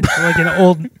died. It's like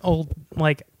an old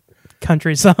like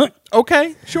country song.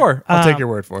 Okay, sure. I'll take your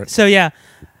word for it. So yeah.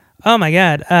 Oh my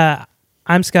God.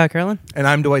 I'm Scott Curlin. And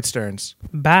I'm Dwight Stearns.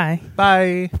 Bye.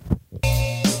 Bye.